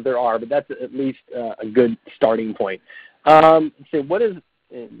options there are, but that's at least a good starting point. So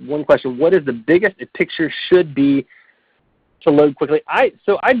one question, what is the biggest a picture should be to load quickly?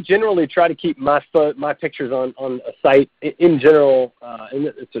 So I generally try to keep my pictures on a site in general,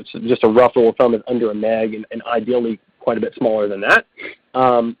 and it's just a rough rule of thumb, is under a meg, and ideally quite a bit smaller than that,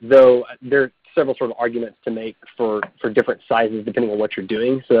 though there are several sort of arguments to make for different sizes depending on what you're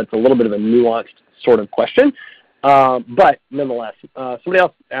doing. So that's a little bit of a nuanced sort of question. But nonetheless, somebody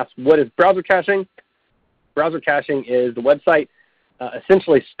else asked, what is browser caching? Browser caching is the website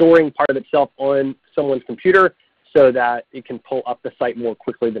essentially storing part of itself on someone's computer so that it can pull up the site more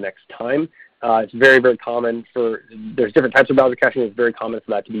quickly the next time. It's very, very common there's different types of browser caching. It's very common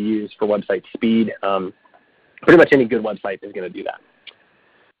for that to be used for website speed. Pretty much any good website is going to do that.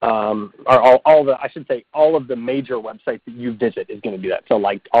 All of the major websites that you visit is going to do that. So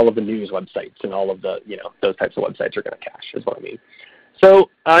like all of the news websites and all of the, those types of websites are going to cache is what I mean. So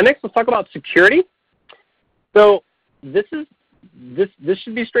next let's talk about security. So this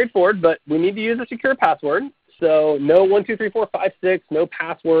should be straightforward, but we need to use a secure password. So no 1, 2, 3, 4, 5, 6, no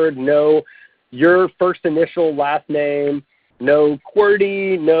password, no your first initial last name, no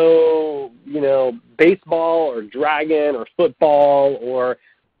QWERTY, no baseball or dragon or football or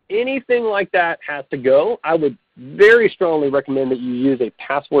anything like that has to go. I would very strongly recommend that you use a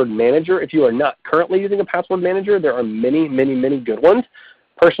password manager. If you are not currently using a password manager, there are many, many, many good ones.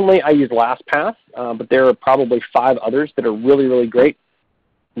 Personally, I use LastPass, but there are probably 5 others that are really, really great.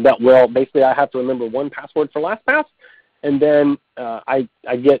 That will basically I have to remember one password for LastPass, and then I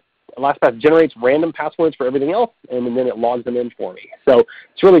get LastPass generates random passwords for everything else, and then it logs them in for me. So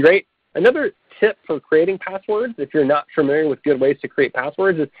it's really great. Another tip for creating passwords, if you're not familiar with good ways to create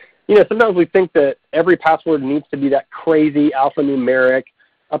passwords, is sometimes we think that every password needs to be that crazy alphanumeric,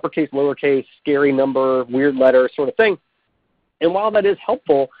 uppercase, lowercase, scary number, weird letter sort of thing. And while that is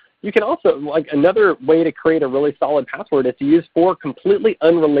helpful, you can also, like another way to create a really solid password is to use 4 completely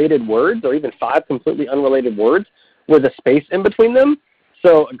unrelated words or even 5 completely unrelated words with a space in between them.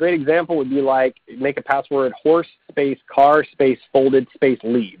 So a great example would be like make a password horse space car space folded space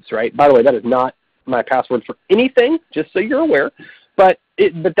leaves, right? By the way, that is not my password for anything, just so you're aware. But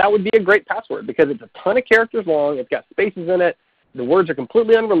that would be a great password because it's a ton of characters long. It's got spaces in it. The words are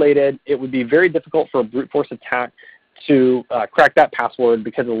completely unrelated. It would be very difficult for a brute force attack to crack that password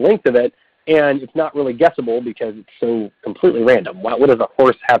because of the length of it. And it's not really guessable because it's so completely random. What does a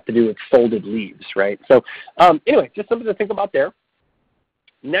horse have to do with folded leaves, right? So anyway, just something to think about there.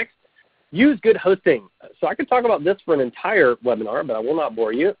 Next, use good hosting. So I could talk about this for an entire webinar, but I will not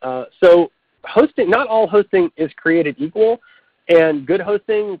bore you. So hosting, not all hosting is created equal, and good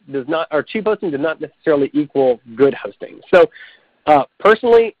hosting does not, or cheap hosting does not necessarily equal good hosting. So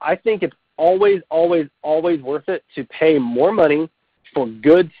personally, I think it's always, always, always worth it to pay more money for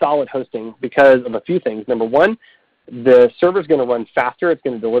good, solid hosting because of a few things. Number one, the server is going to run faster. It's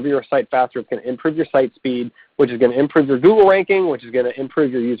going to deliver your site faster. It's going to improve your site speed, which is going to improve your Google ranking, which is going to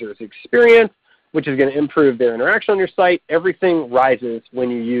improve your user's experience, which is going to improve their interaction on your site. Everything rises when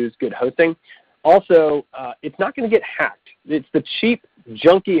you use good hosting. Also, it's not going to get hacked. It's the cheap,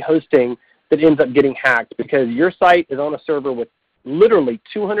 junky hosting that ends up getting hacked because your site is on a server with literally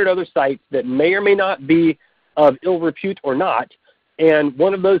 200 other sites that may or may not be of ill repute or not. And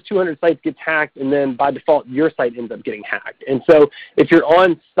one of those 200 sites gets hacked, and then by default, your site ends up getting hacked. And so if you're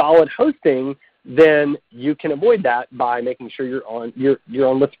on solid hosting, then you can avoid that by making sure you're on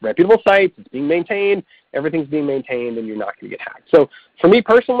with reputable sites, it's being maintained, everything's being maintained, and you're not going to get hacked. So for me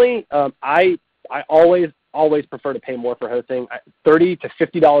personally, I always prefer to pay more for hosting. $30 to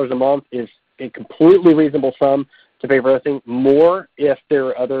 $50 a month is a completely reasonable sum to pay for hosting. More if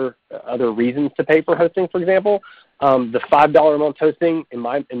there are other reasons to pay for hosting, for example. The $5 a month hosting, in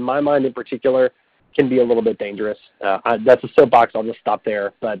my mind in particular, can be a little bit dangerous. That's a soapbox. I'll just stop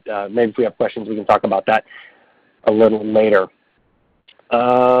there. But maybe if we have questions, we can talk about that a little later.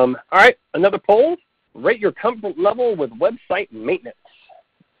 All right, another poll. Rate your comfort level with website maintenance.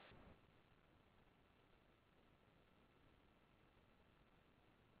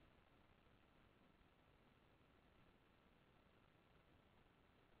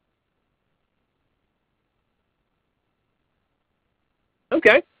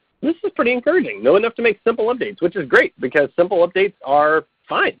 Okay, this is pretty encouraging. Know enough to make simple updates, which is great because simple updates are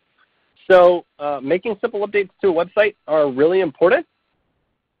fine. So making simple updates to a website are really important.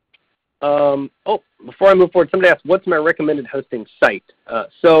 Before I move forward, somebody asked, what's my recommended hosting site?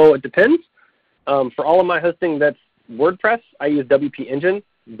 So it depends. For all of my hosting that's WordPress, I use WP Engine.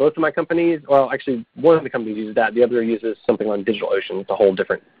 Both of my companies, well, actually, one of the companies uses that. The other uses something on DigitalOcean. It's a whole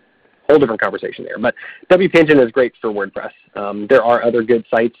different conversation there. But WP Engine is great for WordPress. There are other good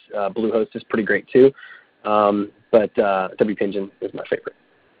sites. Bluehost is pretty great too. But WP Engine is my favorite.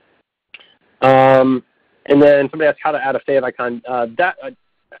 And then somebody asked how to add a fave icon.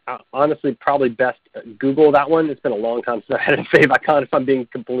 Honestly, probably best Google that one. It's been a long time since I had a fave icon, if I'm being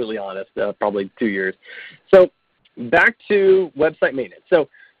completely honest, probably 2 years. So back to website maintenance. So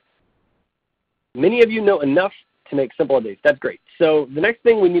many of you know enough to make simple updates. That's great. So the next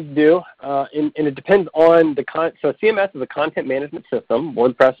thing we need to do, and it depends on the so CMS is a content management system.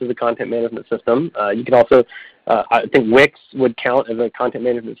 WordPress is a content management system. You can also, I think Wix would count as a content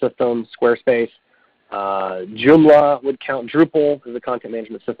management system, Squarespace. Joomla would count, Drupal as a content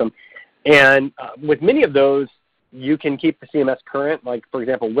management system. And with many of those, you can keep the CMS current. Like, for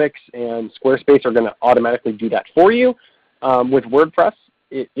example, Wix and Squarespace are going to automatically do that for you. With WordPress,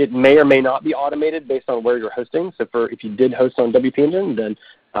 it may or may not be automated based on where you're hosting. So if you did host on WP Engine, then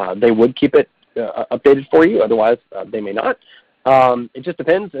they would keep it updated for you. Otherwise, they may not. It just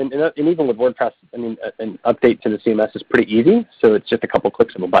depends. And even with WordPress, I mean, an update to the CMS is pretty easy. So it's just a couple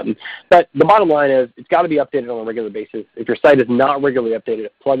clicks of a button. But the bottom line is it's got to be updated on a regular basis. If your site is not regularly updated,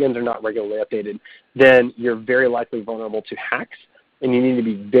 if plugins are not regularly updated, then you're very likely vulnerable to hacks. And you need to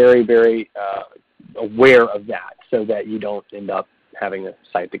be very, very aware of that so that you don't end up having a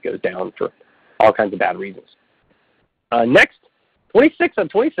site that goes down for all kinds of bad reasons. Next, 26 on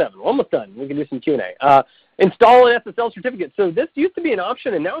 27. We're almost done. We can do some Q&A. Install an SSL certificate. So this used to be an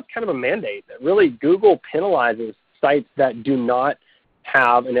option, and now it's kind of a mandate. That really Google penalizes sites that do not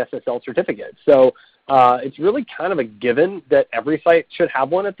have an SSL certificate. So it's really kind of a given that every site should have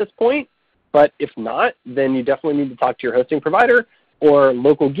one at this point. But if not, then you definitely need to talk to your hosting provider or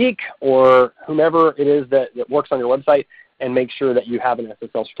local geek or whomever it is that works on your website and make sure that you have an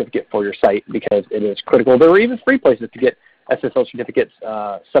SSL certificate for your site because it is critical. There are even free places to get SSL certificates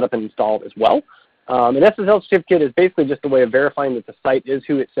set up and installed as well. An SSL certificate is basically just a way of verifying that the site is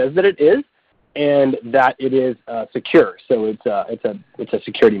who it says that it is and that it is secure. So it's a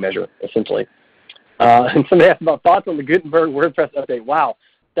security measure, essentially. And somebody asked about thoughts on the Gutenberg WordPress update. Wow,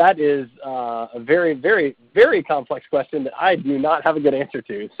 that is a very, very, very complex question that I do not have a good answer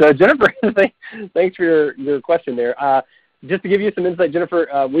to. So Jennifer, thanks for your question there. Just to give you some insight,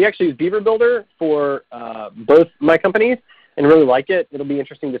 Jennifer, we actually use Beaver Builder for both my companies and really like it. It'll be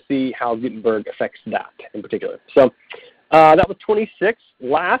interesting to see how Gutenberg affects that in particular. So that was 26.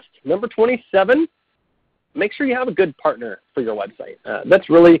 Last, number 27, make sure you have a good partner for your website. That's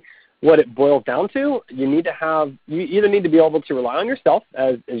really what it boils down to. You either need to be able to rely on yourself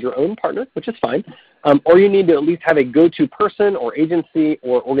as your own partner, which is fine, or you need to at least have a go-to person or agency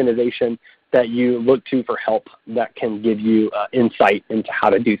or organization that you look to for help that can give you insight into how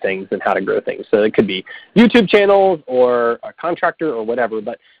to do things and how to grow things. So it could be YouTube channels or a contractor or whatever,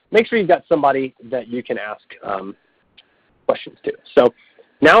 but make sure you've got somebody that you can ask questions to. So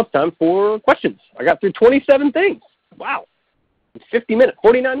now it's time for questions. I got through 27 things. Wow. 50 minutes,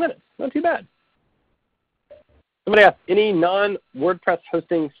 49 minutes. Not too bad. Somebody asked, any non-WordPress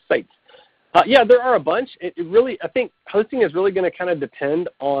hosting sites? Yeah, there are a bunch. I think hosting is really going to kind of depend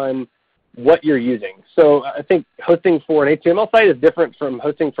on what you're using. So I think hosting for an HTML site is different from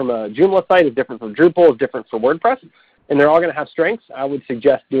hosting from a Joomla site, is different from Drupal, is different from WordPress, and they're all going to have strengths. I would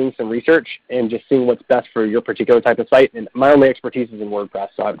suggest doing some research and just seeing what's best for your particular type of site. And my only expertise is in WordPress,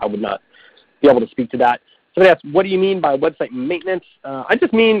 so I would not be able to speak to that. Somebody asked, what do you mean by website maintenance? I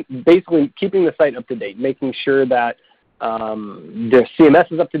just mean basically keeping the site up to date, making sure that the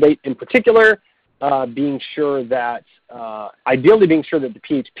CMS is up to date in particular, ideally being sure that the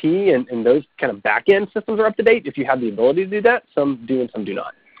PHP and those kind of back-end systems are up to date if you have the ability to do that. Some do and some do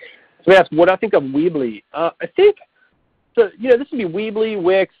not. So they asked, what I think of Weebly. I think, so this would be Weebly,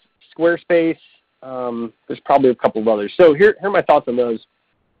 Wix, Squarespace. There's probably a couple of others. So here are my thoughts on those.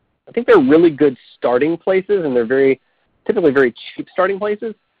 I think they're really good starting places, and they're typically very cheap starting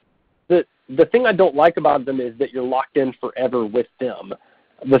places. The thing I don't like about them is that you're locked in forever with them.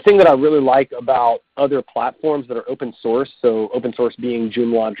 The thing that I really like about other platforms that are open source, so open source being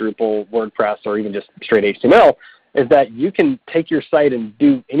Joomla, Drupal, WordPress, or even just straight HTML, is that you can take your site and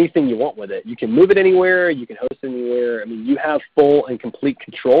do anything you want with it. You can move it anywhere. You can host anywhere. I mean, you have full and complete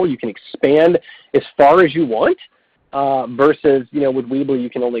control. You can expand as far as you want. versus, with Weebly, you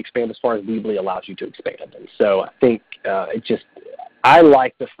can only expand as far as Weebly allows you to expand. And so I think I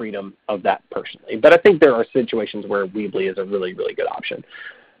like the freedom of that personally. But I think there are situations where Weebly is a really, really good option.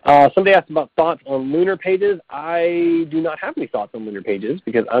 Somebody asked about thoughts on Lunar Pages. I do not have any thoughts on Lunar Pages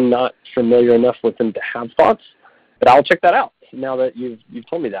because I'm not familiar enough with them to have thoughts, but I'll check that out now that you've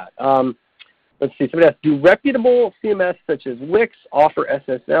told me that. Let's see, somebody asked, do reputable CMS such as Wix offer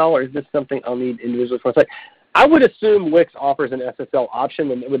SSL, or is this something I'll need individually for a site? I would assume Wix offers an SSL option,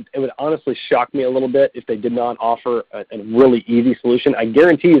 and it would honestly shock me a little bit if they did not offer a really easy solution. I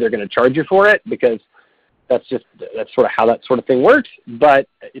guarantee you they're going to charge you for it because that's sort of how that sort of thing works, but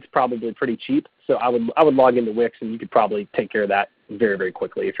it's probably pretty cheap. So I would log into Wix, and you could probably take care of that very, very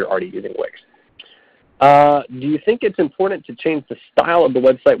quickly if you're already using Wix. Do you think it's important to change the style of the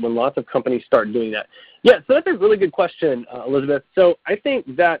website when lots of companies start doing that? Yeah, so that's a really good question, Elizabeth. So I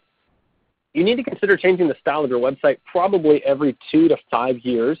think that you need to consider changing the style of your website probably every 2 to 5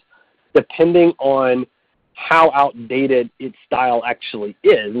 years, depending on how outdated its style actually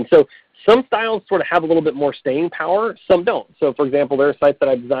is. And so some styles sort of have a little bit more staying power, some don't. So for example, there are sites that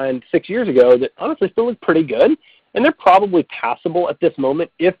I designed 6 years ago that honestly still look pretty good, and they're probably passable at this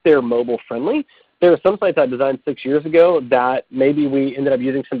moment if they're mobile friendly. There are some sites I designed 6 years ago that maybe we ended up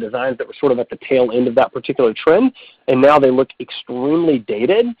using some designs that were sort of at the tail end of that particular trend, and now they look extremely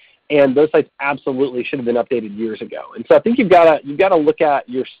dated, and those sites absolutely should have been updated years ago. And so I think you've got to look at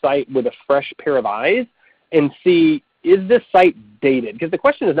your site with a fresh pair of eyes and see, is this site dated? Because the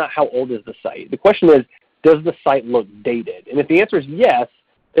question is not how old is the site. The question is, does the site look dated? And if the answer is yes,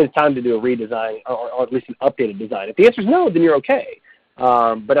 then it's time to do a redesign or at least an updated design. If the answer is no, then you're okay.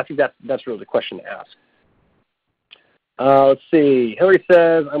 But I think that's really the question to ask. Let's see. Hillary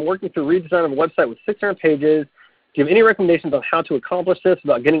says, I'm working through redesign of a website with 600 pages. Do you have any recommendations on how to accomplish this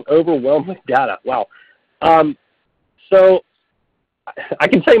without getting overwhelmed with data? Wow. So I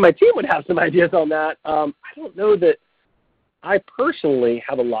can tell you my team would have some ideas on that. I don't know that I personally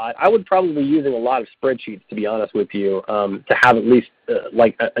have a lot. I would probably be using a lot of spreadsheets, to be honest with you, to have at least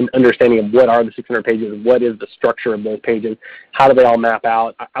like an understanding of what are the 600 pages, what is the structure of those pages, how do they all map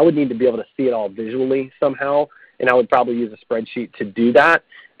out. I would need to be able to see it all visually somehow, and I would probably use a spreadsheet to do that.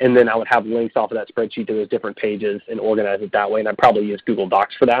 And then I would have links off of that spreadsheet to those different pages and organize it that way. And I'd probably use Google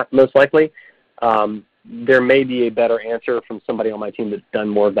Docs for that, most likely. There may be a better answer from somebody on my team that's done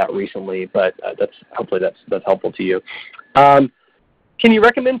more of that recently, but hopefully that's helpful to you. Can you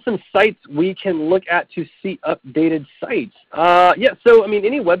recommend some sites we can look at to see updated sites? Yeah, so I mean,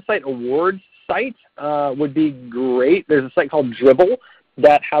 any website awards site would be great. There's a site called Dribbble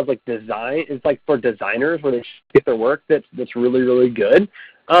that has like design. It's like for designers where they get their work that's really, really good.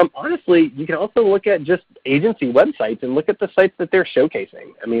 Honestly, you can also look at just agency websites and look at the sites that they're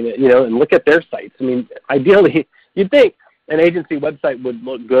showcasing. I mean, and look at their sites. I mean, ideally, you'd think an agency website would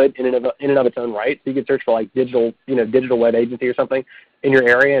look good in and of its own right. So you could search for like digital web agency or something in your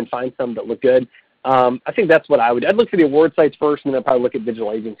area and find some that look good. I think that's what I would. I'd look for the award sites first, and then I'd probably look at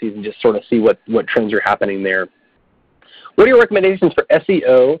digital agencies and just sort of see what trends are happening there. What are your recommendations for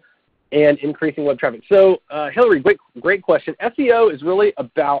SEO and increasing web traffic? So Hillary, great question. SEO is really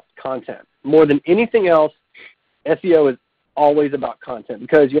about content. More than anything else, SEO is always about content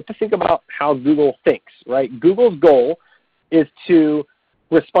because you have to think about how Google thinks, right? Google's goal is to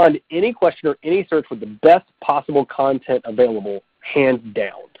respond to any question or any search with the best possible content available, hands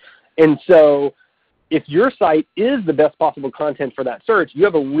down. And so if your site is the best possible content for that search, you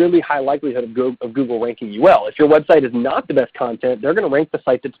have a really high likelihood of Google ranking you well. If your website is not the best content, they're going to rank the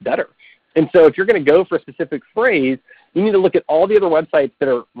site that's better. And so if you're going to go for a specific phrase, you need to look at all the other websites that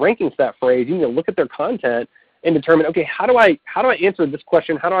are ranking for that phrase. You need to look at their content and determine, okay, how do I answer this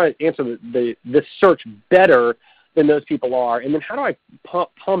question? How do I answer this search better than those people are? And then how do I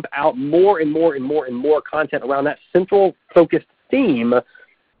pump out more and more and more and more content around that central focused theme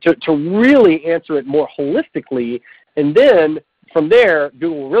to really answer it more holistically, and then from there,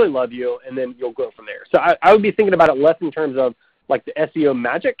 Google will really love you, and then you'll go from there. So I would be thinking about it less in terms of like the SEO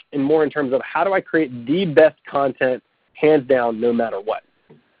magic and more in terms of how do I create the best content, hands down, no matter what.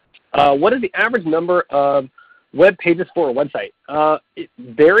 What is the average number of web pages for a website? It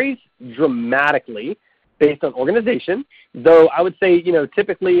varies dramatically based on organization, though I would say,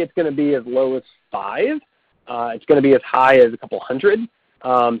 typically it's going to be as low as 5. It's going to be as high as a couple hundred.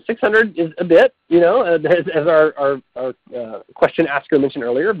 600 is a bit, as our question asker mentioned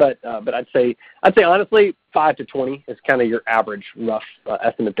earlier, but I'd say honestly 5 to 20 is kind of your average rough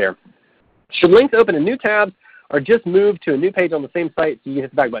estimate there. Should links open in new tabs or just move to a new page on the same site so you can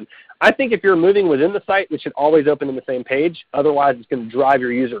hit the back button? I think if you're moving within the site, it should always open in the same page. Otherwise, it's going to drive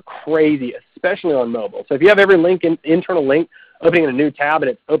your user crazy, especially on mobile. So if you have every internal link opening in a new tab and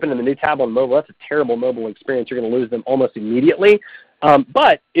it's open in the new tab on mobile, that's a terrible mobile experience. You're going to lose them almost immediately.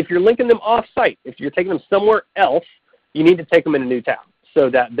 But if you're linking them off-site, if you're taking them somewhere else, you need to take them in a new tab so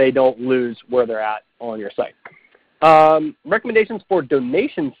that they don't lose where they're at on your site. Recommendations for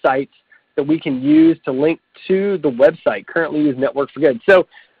donation sites that we can use to link to the website. Currently use Network for Good. So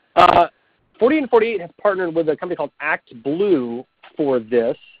 48 and 48 has partnered with a company called ActBlue for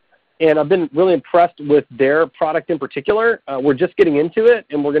this, and I've been really impressed with their product in particular. We're just getting into it,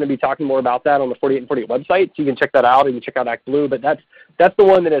 and we're going to be talking more about that on the 48 and 48 website, so you can check that out and you can check out ActBlue. But that's the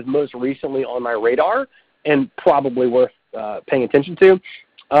one that is most recently on my radar and probably worth paying attention to.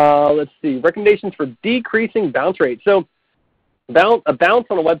 Let's see, recommendations for decreasing bounce rate. So a bounce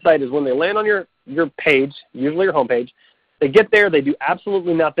on a website is when they land on your page, usually your homepage. They get there, they do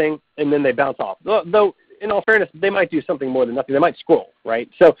absolutely nothing, and then they bounce off. Though, in all fairness, they might do something more than nothing. They might scroll, right?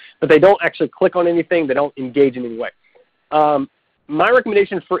 So, but they don't actually click on anything. They don't engage in any way. My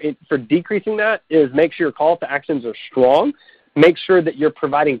recommendation for decreasing that is make sure your call to actions are strong. Make sure that you're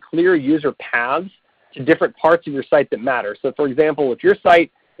providing clear user paths to different parts of your site that matter. So, for example, if your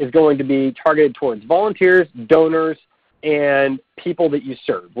site is going to be targeted towards volunteers, donors, and people that you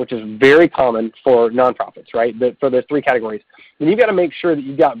serve, which is very common for nonprofits, right, for those three categories, then you've got to make sure that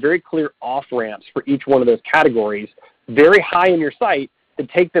you've got very clear off-ramps for each one of those categories, very high in your site, to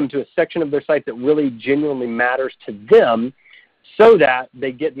take them to a section of their site that really genuinely matters to them so that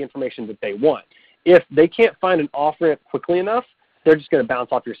they get the information that they want. If they can't find an off-ramp quickly enough, they're just going to bounce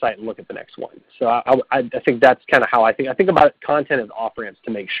off your site and look at the next one. So I think that's kind of how I think. I think about content as off-ramps to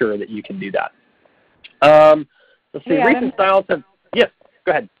make sure that you can do that. Let's see, recent styles have, yes,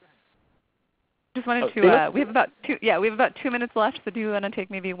 go ahead. Just wanted to, we have about 2 minutes left, so do you want to take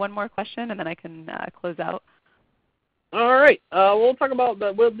maybe one more question and then I can close out? All right, we'll talk about,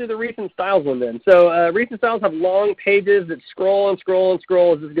 we'll do the recent styles one then. So recent styles have long pages that scroll and scroll and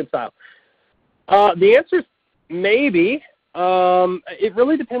scroll. Is this a good style? The answer is maybe. It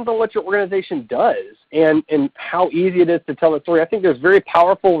really depends on what your organization does and how easy it is to tell a story. I think there's very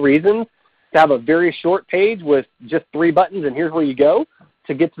powerful reasons to have a very short page with just 3 buttons and here's where you go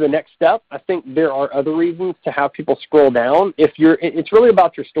to get to the next step. I think there are other reasons to have people scroll down. It's really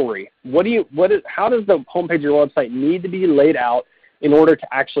about your story. How does the homepage of your website need to be laid out in order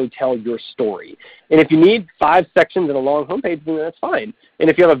to actually tell your story? And if you need 5 sections in a long homepage, then that's fine. And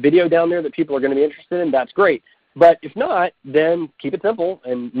if you have a video down there that people are going to be interested in, that's great. But if not, then keep it simple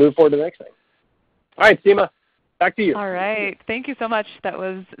and move forward to the next thing. All right, Seema, back to you. All right. Thank you so much. That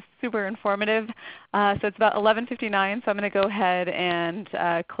was super informative. So it's about 11:59, so I'm going to go ahead and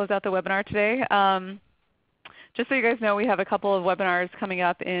close out the webinar today. Just so you guys know, we have a couple of webinars coming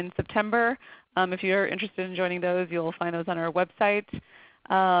up in September. If you're interested in joining those, you'll find those on our website.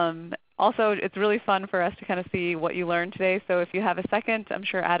 Also, it's really fun for us to kind of see what you learned today. So if you have a second, I'm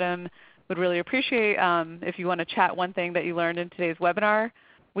sure Adam would really appreciate if you want to chat one thing that you learned in today's webinar.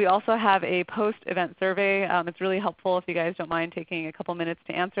 We also have a post-event survey. It's really helpful if you guys don't mind taking a couple minutes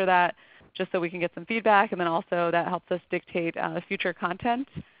to answer that, just so we can get some feedback, and then also that helps us dictate future content.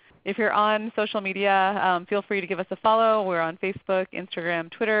 If you're on social media, feel free to give us a follow. We're on Facebook, Instagram,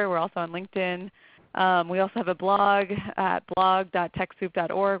 Twitter. We're also on LinkedIn. We also have a blog at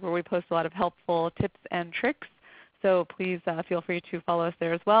blog.techsoup.org where we post a lot of helpful tips and tricks. So please feel free to follow us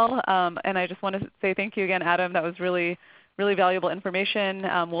there as well. And I just want to say thank you again, Adam. That was really valuable information.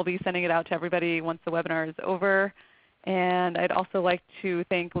 We'll be sending it out to everybody once the webinar is over. And I'd also like to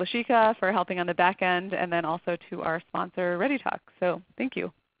thank Lashika for helping on the back end, and then also to our sponsor, ReadyTalk. So thank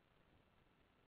you.